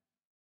 one.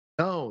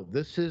 No,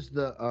 this is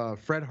the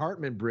Fred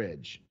Hartman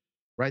Bridge,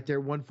 right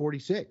there,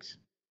 146.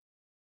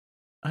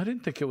 I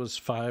didn't think it was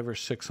 5 or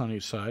 6 on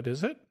each side.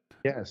 Is it?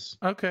 Yes.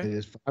 Okay. It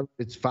is 5,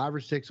 it's 5 or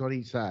 6 on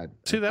each side.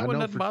 See, that one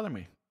doesn't bother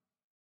me.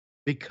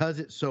 Because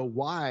it's so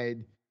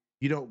wide,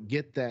 you don't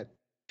get that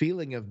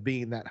feeling of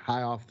being that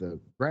high off the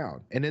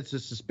ground. And it's a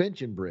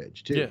suspension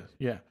bridge, too.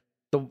 Yeah.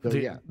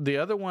 The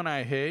other one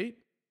I hate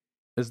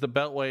is the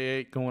Beltway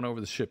 8 going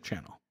over the ship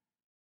channel.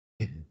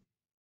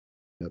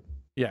 Yep.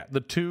 Yeah,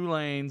 the 2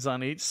 lanes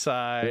on each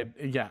side.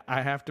 Yeah,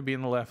 I have to be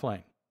in the left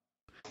lane.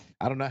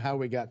 I don't know how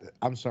we got.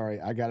 I'm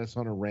sorry, I got us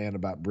on a rant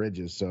about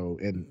bridges. So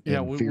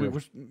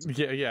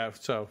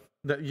So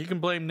you can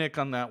blame Nick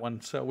on that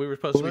one. So we were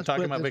supposed to be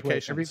talking about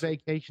vacations. Every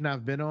vacation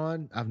I've been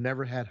on, I've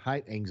never had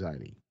height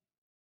anxiety.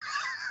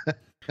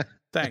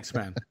 Thanks,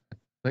 man.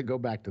 Let's go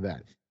back to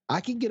that.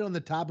 I can get on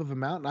the top of a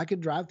mountain. I can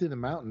drive through the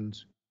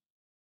mountains.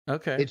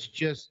 Okay. It's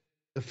just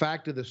the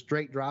fact of the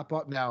straight drop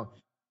off. Now,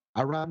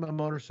 I ride my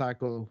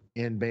motorcycle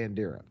in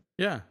Bandera.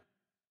 Yeah.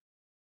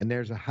 And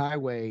there's a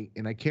highway,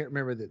 and I can't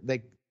remember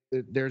that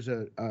there's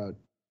a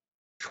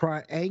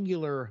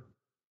triangular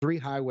 3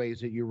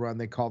 highways that you run.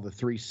 They call the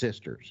 3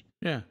 Sisters.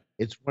 Yeah.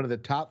 It's one of the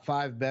top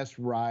 5 best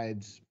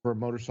rides for a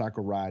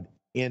motorcycle ride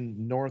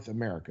in North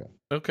America.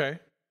 Okay.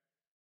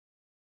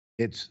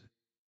 It's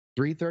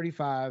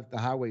 335. The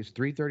highway's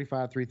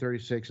 335,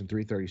 336, and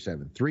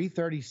 337.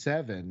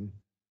 337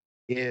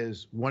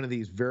 is one of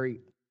these very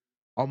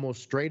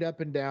almost straight up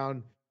and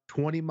down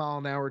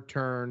 20-mile-an-hour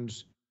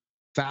turns,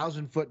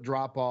 1,000-foot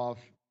drop off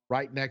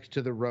right next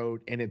to the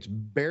road, and it's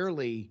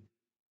barely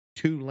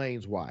 2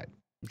 lanes wide.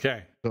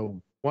 Okay. So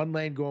 1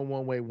 lane going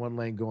one way, 1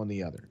 lane going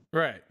the other.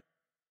 Right.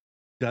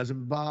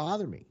 Doesn't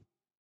bother me.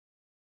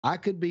 I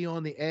could be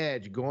on the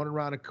edge going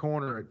around a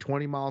corner at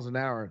 20 miles an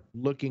hour,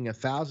 looking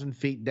 1,000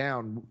 feet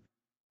down,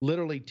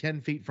 literally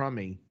 10 feet from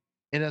me.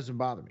 It doesn't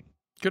bother me.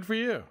 Good for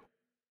you.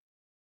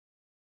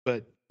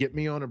 But get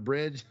me on a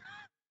bridge.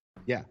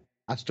 Yeah,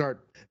 I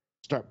start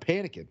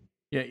panicking.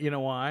 Yeah, you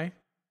know why?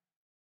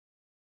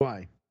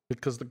 Why?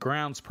 Because the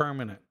ground's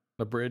permanent.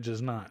 The bridge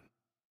is not.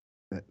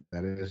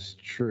 That is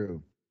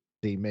true.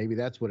 See, maybe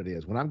that's what it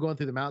is. When I'm going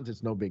through the mountains,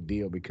 it's no big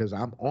deal because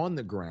I'm on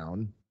the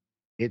ground.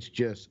 It's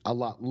just a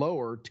lot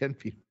lower, 10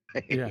 feet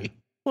away. Yeah.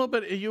 Well,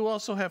 but you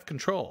also have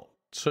control.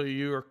 So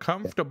you're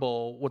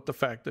comfortable with the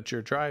fact that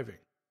you're driving.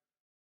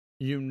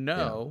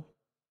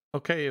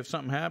 Okay, if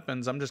something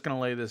happens, I'm just going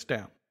to lay this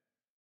down.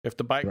 If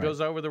the bike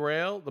goes over the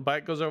rail, the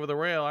bike goes over the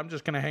rail. I'm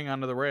just going to hang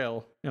onto the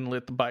rail and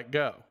let the bike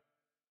go.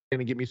 Going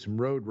to get me some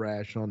road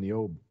rash on the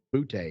old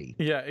bootay.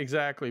 Yeah,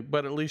 exactly.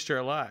 But at least you're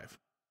alive.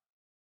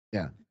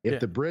 Yeah. If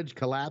the bridge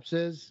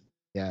collapses,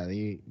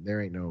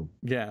 there ain't no.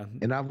 Yeah.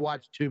 And I've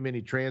watched too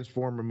many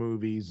Transformer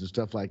movies and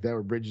stuff like that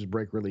where bridges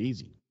break really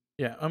easy.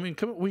 Yeah. I mean,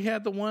 we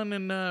had the one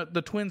in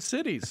the Twin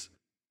Cities.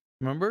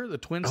 Remember the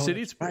Twin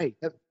Cities? Right.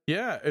 Yep.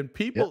 Yeah. And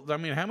people, I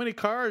mean, how many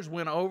cars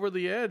went over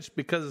the edge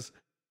because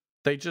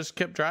they just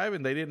kept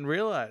driving. They didn't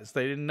realize.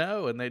 They didn't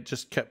know. And they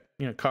just kept,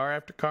 car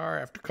after car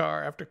after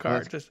car after car.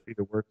 That's just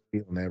the worst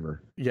feeling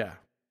ever. Yeah,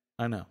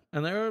 I know.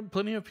 And there are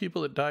plenty of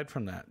people that died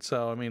from that.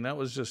 So, I mean, that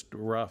was just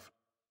rough.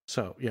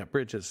 So, yeah,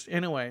 bridges.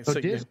 Anyway. So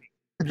Disney.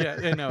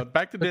 Yeah,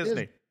 back to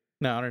Disney.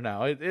 No.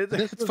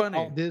 It's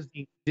funny.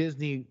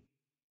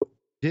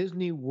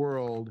 Disney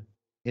World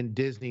and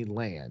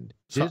Disneyland.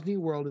 Disney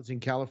World is in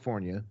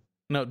California.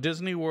 No,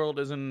 Disney World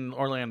is in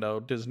Orlando.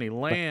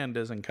 Disneyland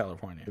is in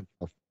California.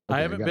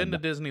 I haven't been to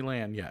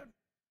Disneyland yet.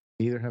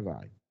 Neither have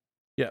I.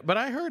 Yeah, but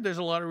I heard there's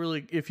a lot of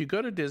really, if you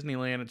go to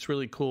Disneyland, it's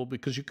really cool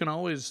because you can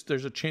always,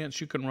 there's a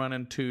chance you can run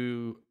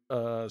into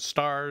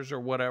stars or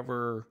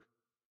whatever.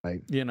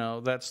 Right. You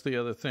know, that's the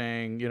other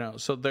thing, you know,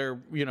 so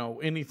they're, you know,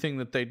 anything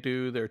that they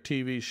do, their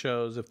TV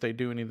shows, if they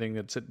do anything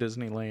that's at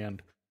Disneyland,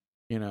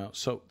 you know,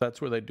 so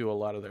that's where they do a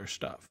lot of their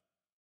stuff.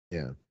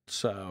 Yeah.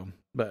 So,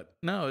 but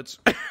no, it's,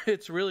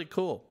 it's really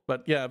cool.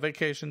 But yeah,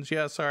 vacations.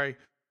 Yeah. Sorry.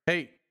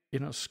 Hey, you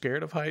know,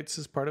 scared of heights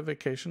is part of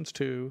vacations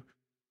too.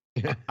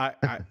 I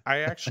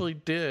actually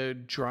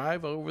did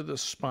drive over the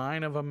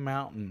spine of a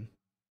mountain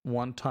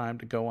one time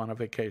to go on a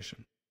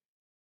vacation.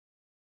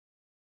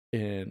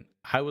 And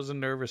I was a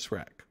nervous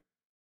wreck.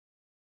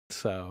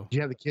 So. Did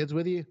you have the kids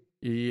with you?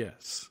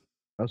 Yes.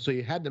 Oh, so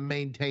you had to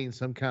maintain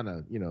some kind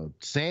of, you know,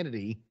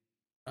 sanity.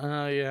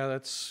 Yeah,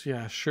 that's,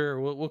 yeah, sure.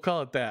 We'll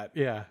call it that.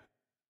 Yeah.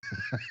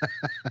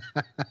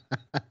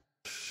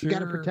 You got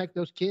to protect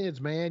those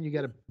kids, man. You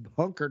got to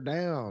hunker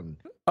down.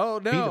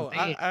 Oh, no.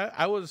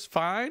 I was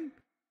fine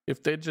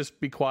if they'd just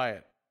be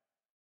quiet.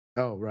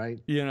 Oh, right.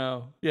 You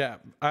know, yeah.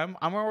 I'm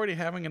already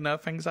having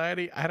enough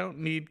anxiety. I don't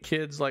need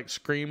kids like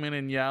screaming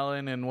and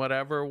yelling and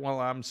whatever while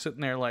I'm sitting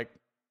there like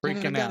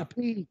freaking out.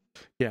 Pee.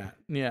 Yeah.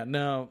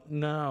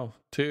 No,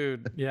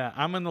 dude. Yeah,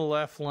 I'm in the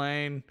left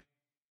lane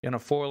in a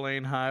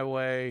 4-lane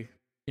highway.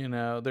 You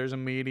know, there's a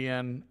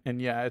median,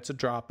 and yeah, it's a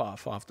drop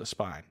off the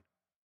spine.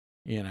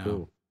 You know,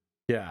 Ooh.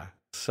 Yeah.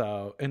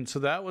 So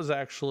that was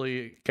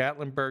actually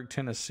Gatlinburg,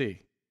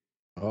 Tennessee.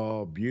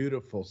 Oh,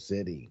 beautiful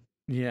city.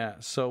 Yeah.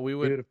 So we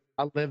would. Beautiful.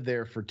 I lived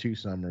there for 2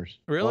 summers.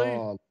 Really?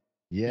 Oh,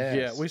 yes.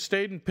 Yeah. We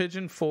stayed in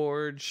Pigeon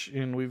Forge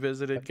and we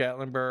visited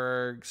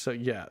Gatlinburg. So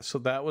yeah. So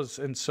that was,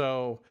 and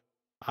so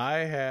I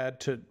had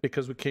to,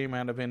 because we came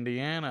out of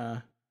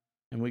Indiana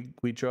and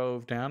we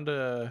drove down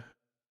to,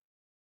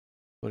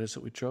 what is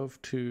it? We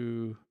drove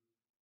to,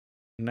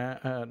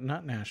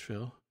 not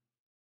Nashville.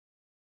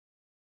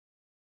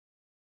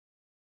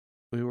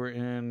 We were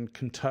in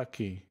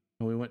Kentucky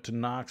and we went to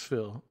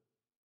Knoxville.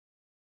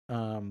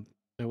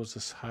 There was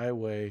this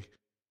highway,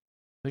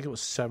 I think it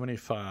was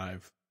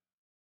 75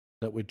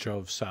 that we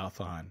drove south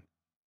on.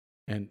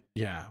 And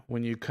yeah,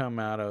 when you come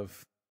out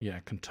of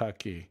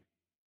Kentucky,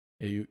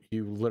 you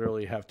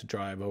literally have to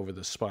drive over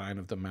the spine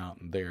of the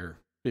mountain there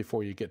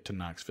before you get to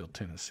Knoxville,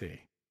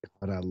 Tennessee.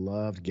 But I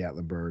loved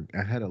Gatlinburg.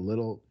 I had a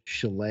little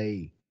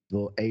chalet,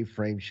 little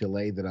A-frame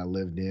chalet that I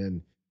lived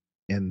in.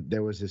 And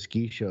there was a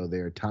ski show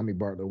there, Tommy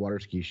Bartlett Water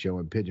Ski Show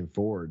in Pigeon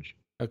Forge.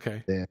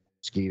 Okay. That I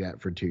skied at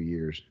for 2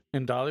 years.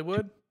 In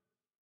Dollywood?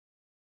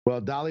 Well,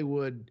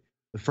 Dollywood,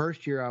 the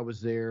first year I was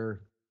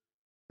there,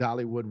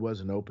 Dollywood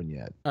wasn't open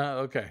yet.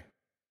 Okay.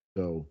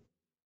 So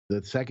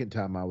the second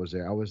time I was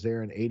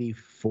there in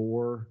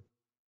 84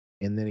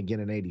 and then again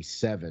in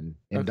 87.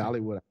 And Okay.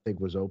 Dollywood, I think,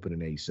 was open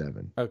in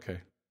 87.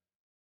 Okay.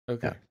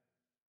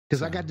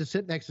 Because I got to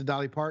sit next to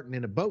Dolly Parton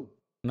in a boat.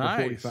 Nice.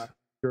 For 45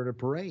 during a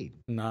parade.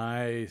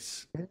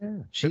 Nice.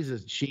 Yeah. She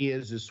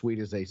is as sweet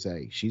as they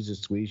say. She's as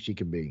sweet as she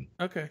can be.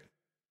 Okay.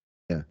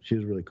 Yeah, she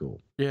was really cool.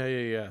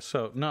 Yeah.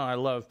 So, no, I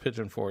love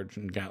Pigeon Forge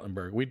and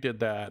Gatlinburg. We did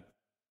that,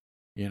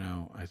 you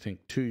know, I think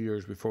 2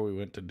 years before we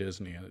went to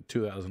Disney in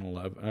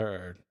 2011.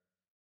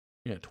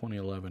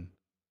 2011.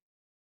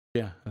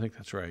 Yeah, I think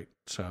that's right.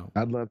 So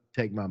I'd love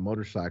to take my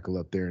motorcycle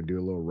up there and do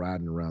a little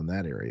riding around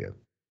that area.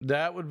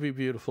 that would be a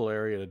beautiful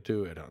area to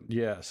do it on.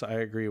 Yes, I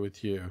agree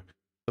with you.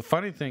 The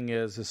funny thing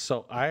is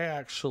so I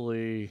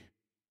actually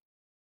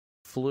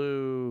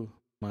flew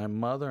my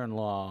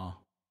mother-in-law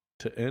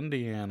to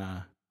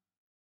Indiana,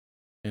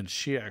 and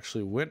she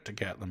actually went to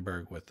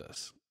Gatlinburg with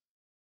us.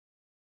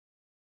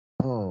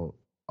 Oh,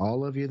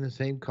 all of you in the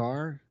same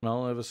car?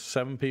 All of us,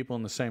 7 people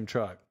in the same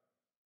truck.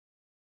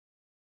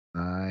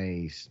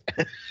 Nice.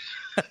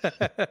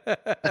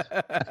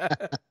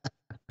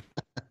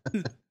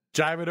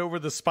 Driving over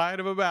the spine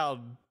of a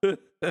mountain. So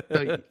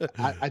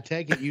I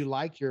take it you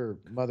like your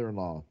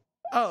mother-in-law.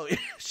 Oh,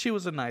 she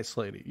was a nice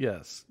lady.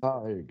 Yes.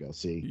 Oh, there you go.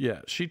 See.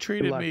 Yeah, she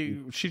treated me.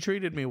 She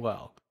treated me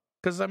well.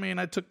 Because I mean,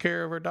 I took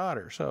care of her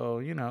daughter. So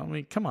you know, I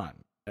mean, come on.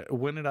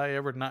 When did I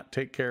ever not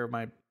take care of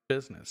my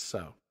business?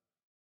 So,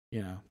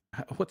 you know,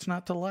 what's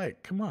not to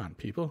like? Come on,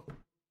 people.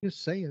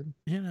 Just saying.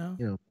 You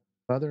know,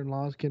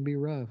 mother-in-laws can be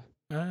rough.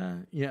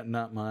 Yeah,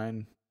 not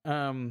mine.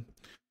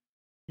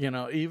 You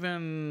know,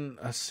 even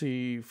I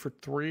see for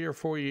 3 or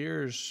 4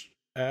 years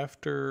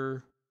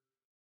after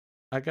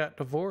I got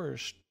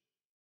divorced,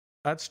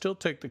 I'd still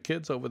take the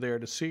kids over there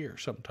to see her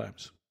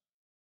sometimes.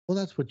 Well,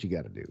 that's what you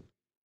got to do.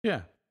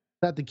 Yeah.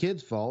 Not the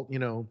kids' fault, you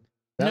know.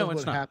 No,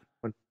 it's not.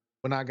 Happened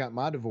when I got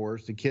my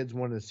divorce. The kids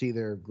wanted to see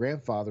their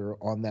grandfather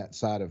on that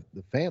side of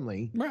the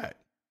family. Right.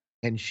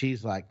 And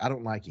she's like, I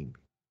don't like him.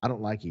 I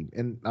don't like him.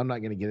 And I'm not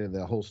going to get into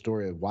the whole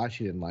story of why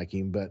she didn't like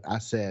him, but I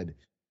said,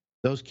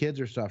 those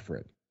kids are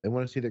suffering. They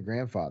want to see their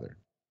grandfather.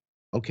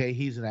 Okay,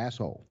 he's an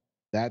asshole.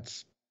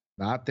 That's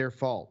not their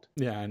fault.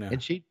 Yeah, I know.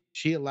 And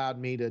she allowed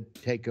me to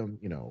take them,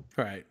 you know.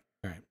 Right.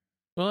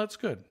 Well, that's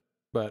good.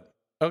 But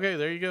okay,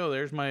 there you go.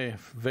 There's my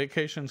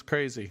vacation's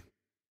crazy.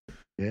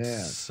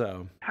 Yeah.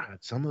 So God,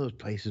 some of those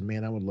places,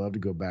 man, I would love to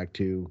go back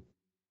to.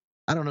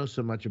 I don't know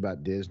so much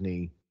about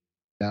Disney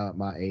now at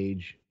my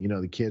age. You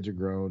know, the kids are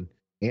grown.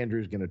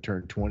 Andrew's going to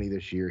turn 20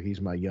 this year. He's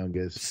my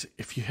youngest.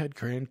 if you had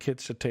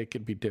grandkids to take,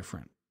 it'd be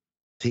different.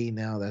 See,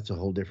 now that's a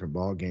whole different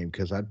ball game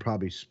because I'd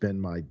probably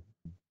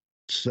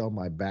sell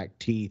my back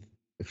teeth.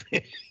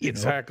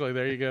 Exactly.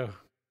 There you go.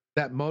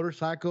 That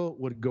motorcycle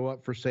would go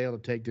up for sale to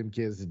take them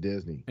kids to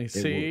Disney.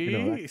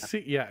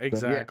 See, yeah,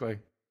 exactly. Yeah.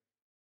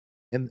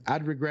 And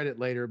I'd regret it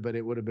later, but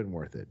it would have been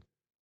worth it.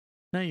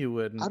 No, you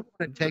wouldn't. I'd want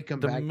to take them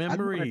back.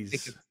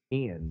 Memories.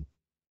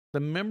 The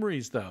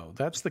memories, though,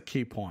 that's the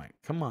key point.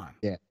 Come on.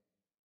 Yeah.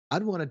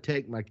 I'd want to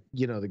take my,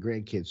 the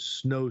grandkids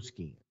snow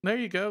skiing. There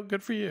you go.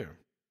 Good for you.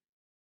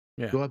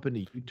 Yeah. Go up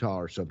into Utah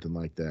or something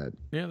like that.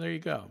 Yeah, there you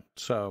go.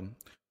 So,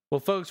 well,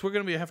 folks, we're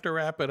going to have to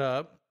wrap it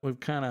up. We've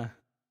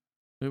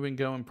been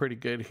going pretty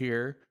good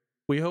here.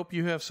 We hope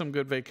you have some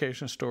good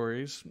vacation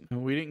stories.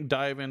 We didn't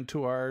dive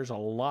into ours a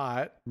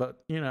lot,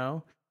 but,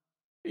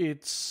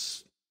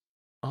 it's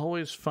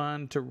always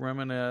fun to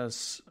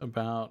reminisce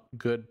about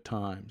good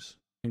times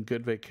and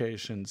good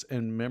vacations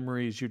and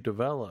memories you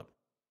develop.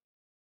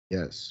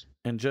 Yes.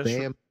 And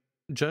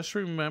just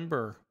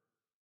remember,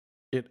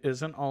 it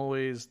isn't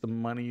always the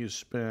money you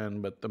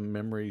spend, but the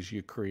memories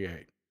you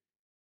create.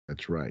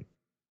 That's right.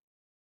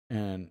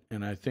 And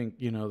I think,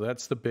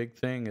 that's the big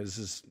thing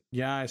is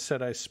I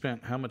said I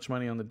spent how much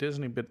money on the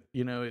Disney, but,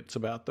 it's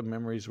about the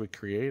memories we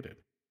created.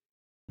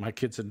 My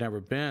kids had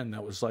never been.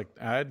 That was like,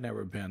 I had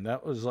never been.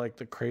 That was like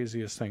the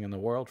craziest thing in the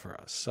world for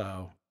us.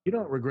 So you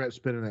don't regret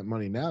spending that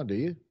money now, do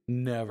you?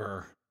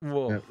 Never.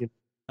 Well,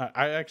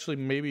 I actually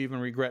maybe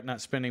even regret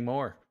not spending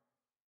more.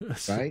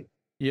 Right.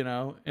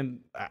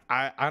 And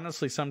I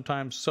honestly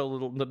sometimes so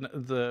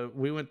little,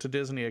 we went to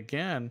Disney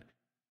again,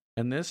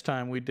 and this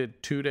time we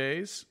did 2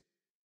 days,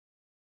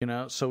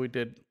 so we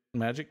did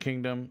Magic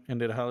Kingdom and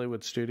did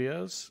Hollywood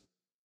Studios,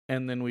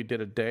 and then we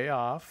did a day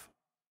off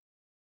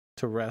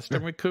to rest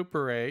and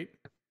recuperate.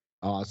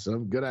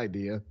 Awesome. Good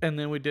idea. And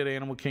then we did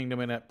Animal Kingdom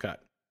and Epcot.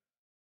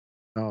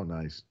 Oh,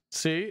 nice.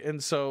 See?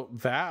 And so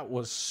that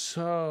was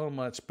so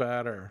much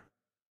better.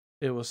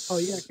 It was. Oh,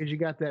 yeah, because you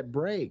got that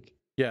break.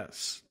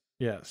 Yes.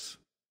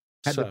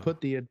 Had to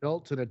put the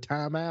adults in a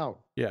timeout.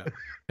 Yeah.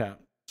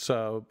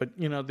 So, but,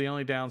 the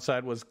only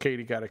downside was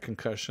Katie got a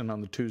concussion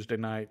on the Tuesday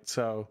night.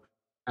 So.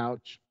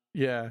 Ouch.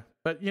 Yeah.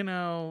 But,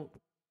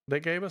 they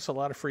gave us a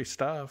lot of free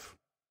stuff.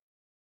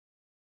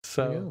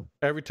 So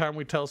every time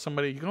we tell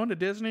somebody, you going to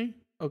Disney?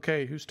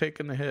 Okay, who's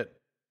taking the hit?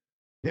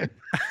 Yeah.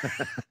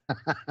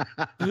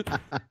 All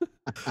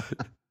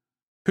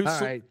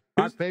right.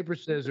 Rock, paper,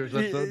 scissors.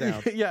 Let's go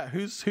down. Yeah.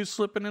 Who's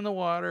slipping in the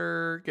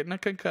water, getting a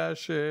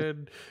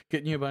concussion,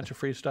 getting you a bunch of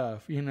free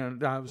stuff?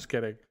 I was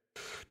kidding.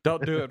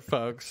 Don't do it,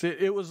 folks.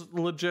 It was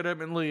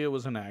legitimately, it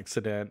was an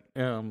accident.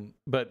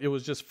 But it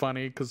was just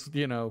funny because,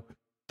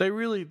 they're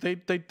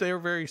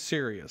very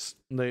serious.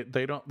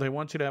 They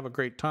want you to have a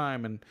great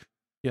time. And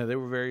yeah, they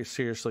were very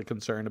seriously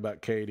concerned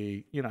about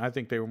Katie. I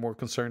think they were more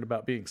concerned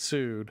about being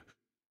sued.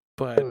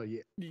 But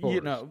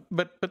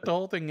but the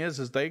whole thing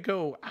is they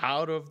go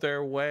out of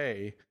their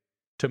way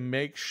to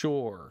make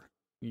sure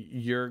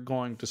you're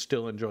going to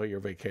still enjoy your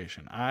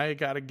vacation. I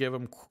got to give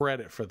them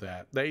credit for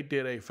that. They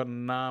did a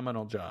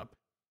phenomenal job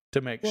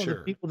to make sure.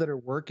 The people that are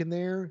working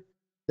there,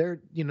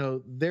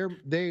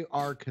 they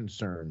are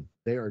concerned.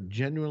 They are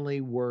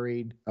genuinely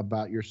worried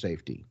about your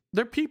safety.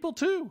 They're people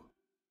too.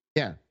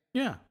 Yeah.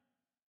 Yeah.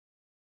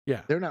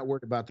 They're not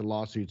worried about the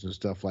lawsuits and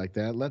stuff like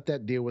that. Let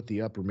that deal with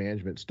the upper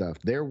management stuff.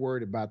 They're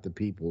worried about the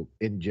people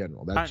in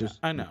general.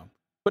 I know.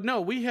 But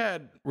no, we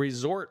had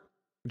resort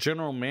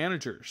general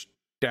managers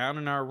down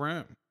in our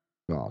room.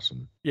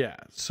 Awesome. Yeah.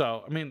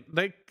 So, I mean,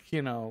 they,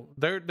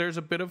 there's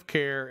a bit of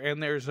care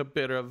and there's a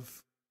bit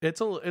of, it's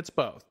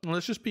both.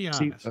 Let's just be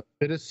honest. A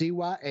bit of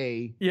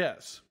CYA.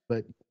 Yes.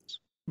 But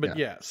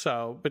yeah.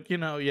 So, but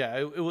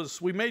it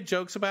was, we made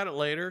jokes about it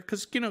later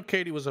because,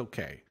 Katie was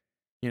okay.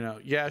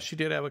 She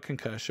did have a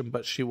concussion,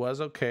 but she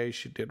was okay.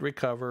 She did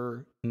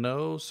recover.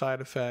 No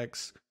side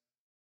effects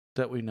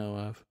that we know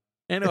of.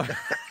 Anyway.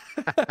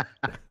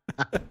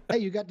 Hey,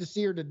 you got to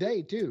see her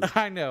today too.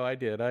 I know, I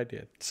did.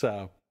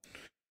 So,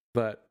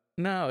 but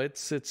no,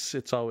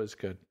 it's always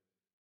good.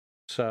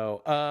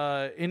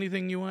 So,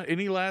 anything you want?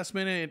 Any last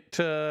minute,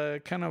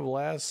 kind of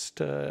last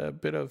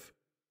bit of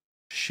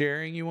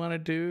sharing you want to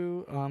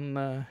do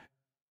on?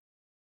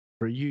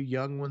 For you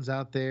young ones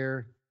out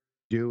there,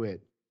 do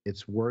it.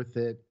 It's worth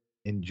it.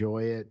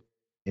 Enjoy it.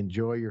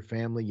 Enjoy your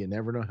family. You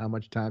never know how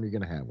much time you're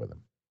going to have with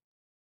them.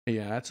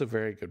 Yeah, that's a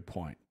very good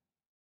point.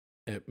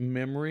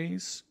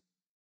 Memories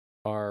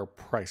are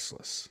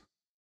priceless.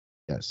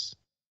 Yes.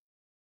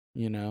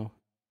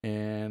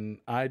 And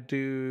I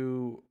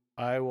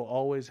will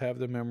always have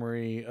the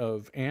memory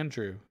of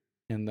Andrew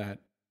in that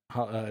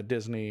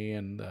Disney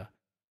and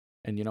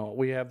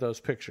we have those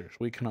pictures.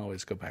 We can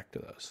always go back to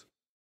those.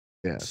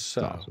 Yeah.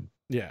 So, awesome.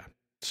 Yeah.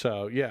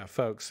 So yeah,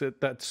 folks,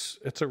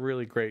 it's a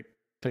really great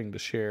thing to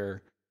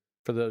share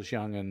for those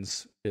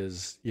youngins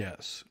is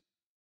yes.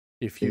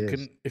 If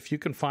you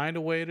can find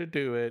a way to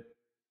do it,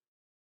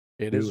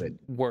 It is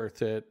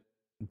worth it.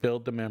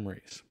 Build the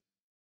memories.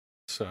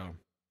 So,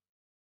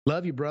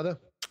 love you, brother.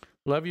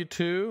 Love you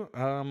too.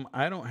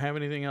 I don't have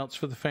anything else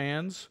for the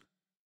fans.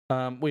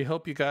 We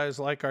hope you guys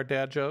like our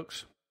dad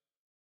jokes.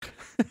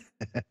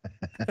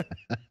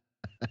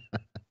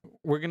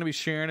 We're going to be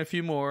sharing a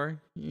few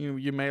more.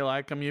 You may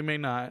like them, you may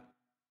not.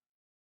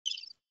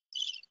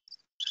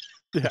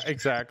 Yeah,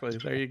 exactly.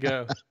 There you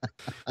go.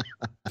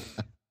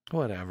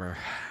 Whatever.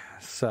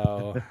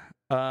 So,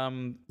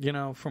 from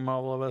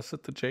all of us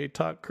at the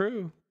Jaytalk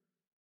crew,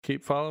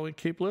 keep following,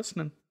 keep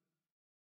listening.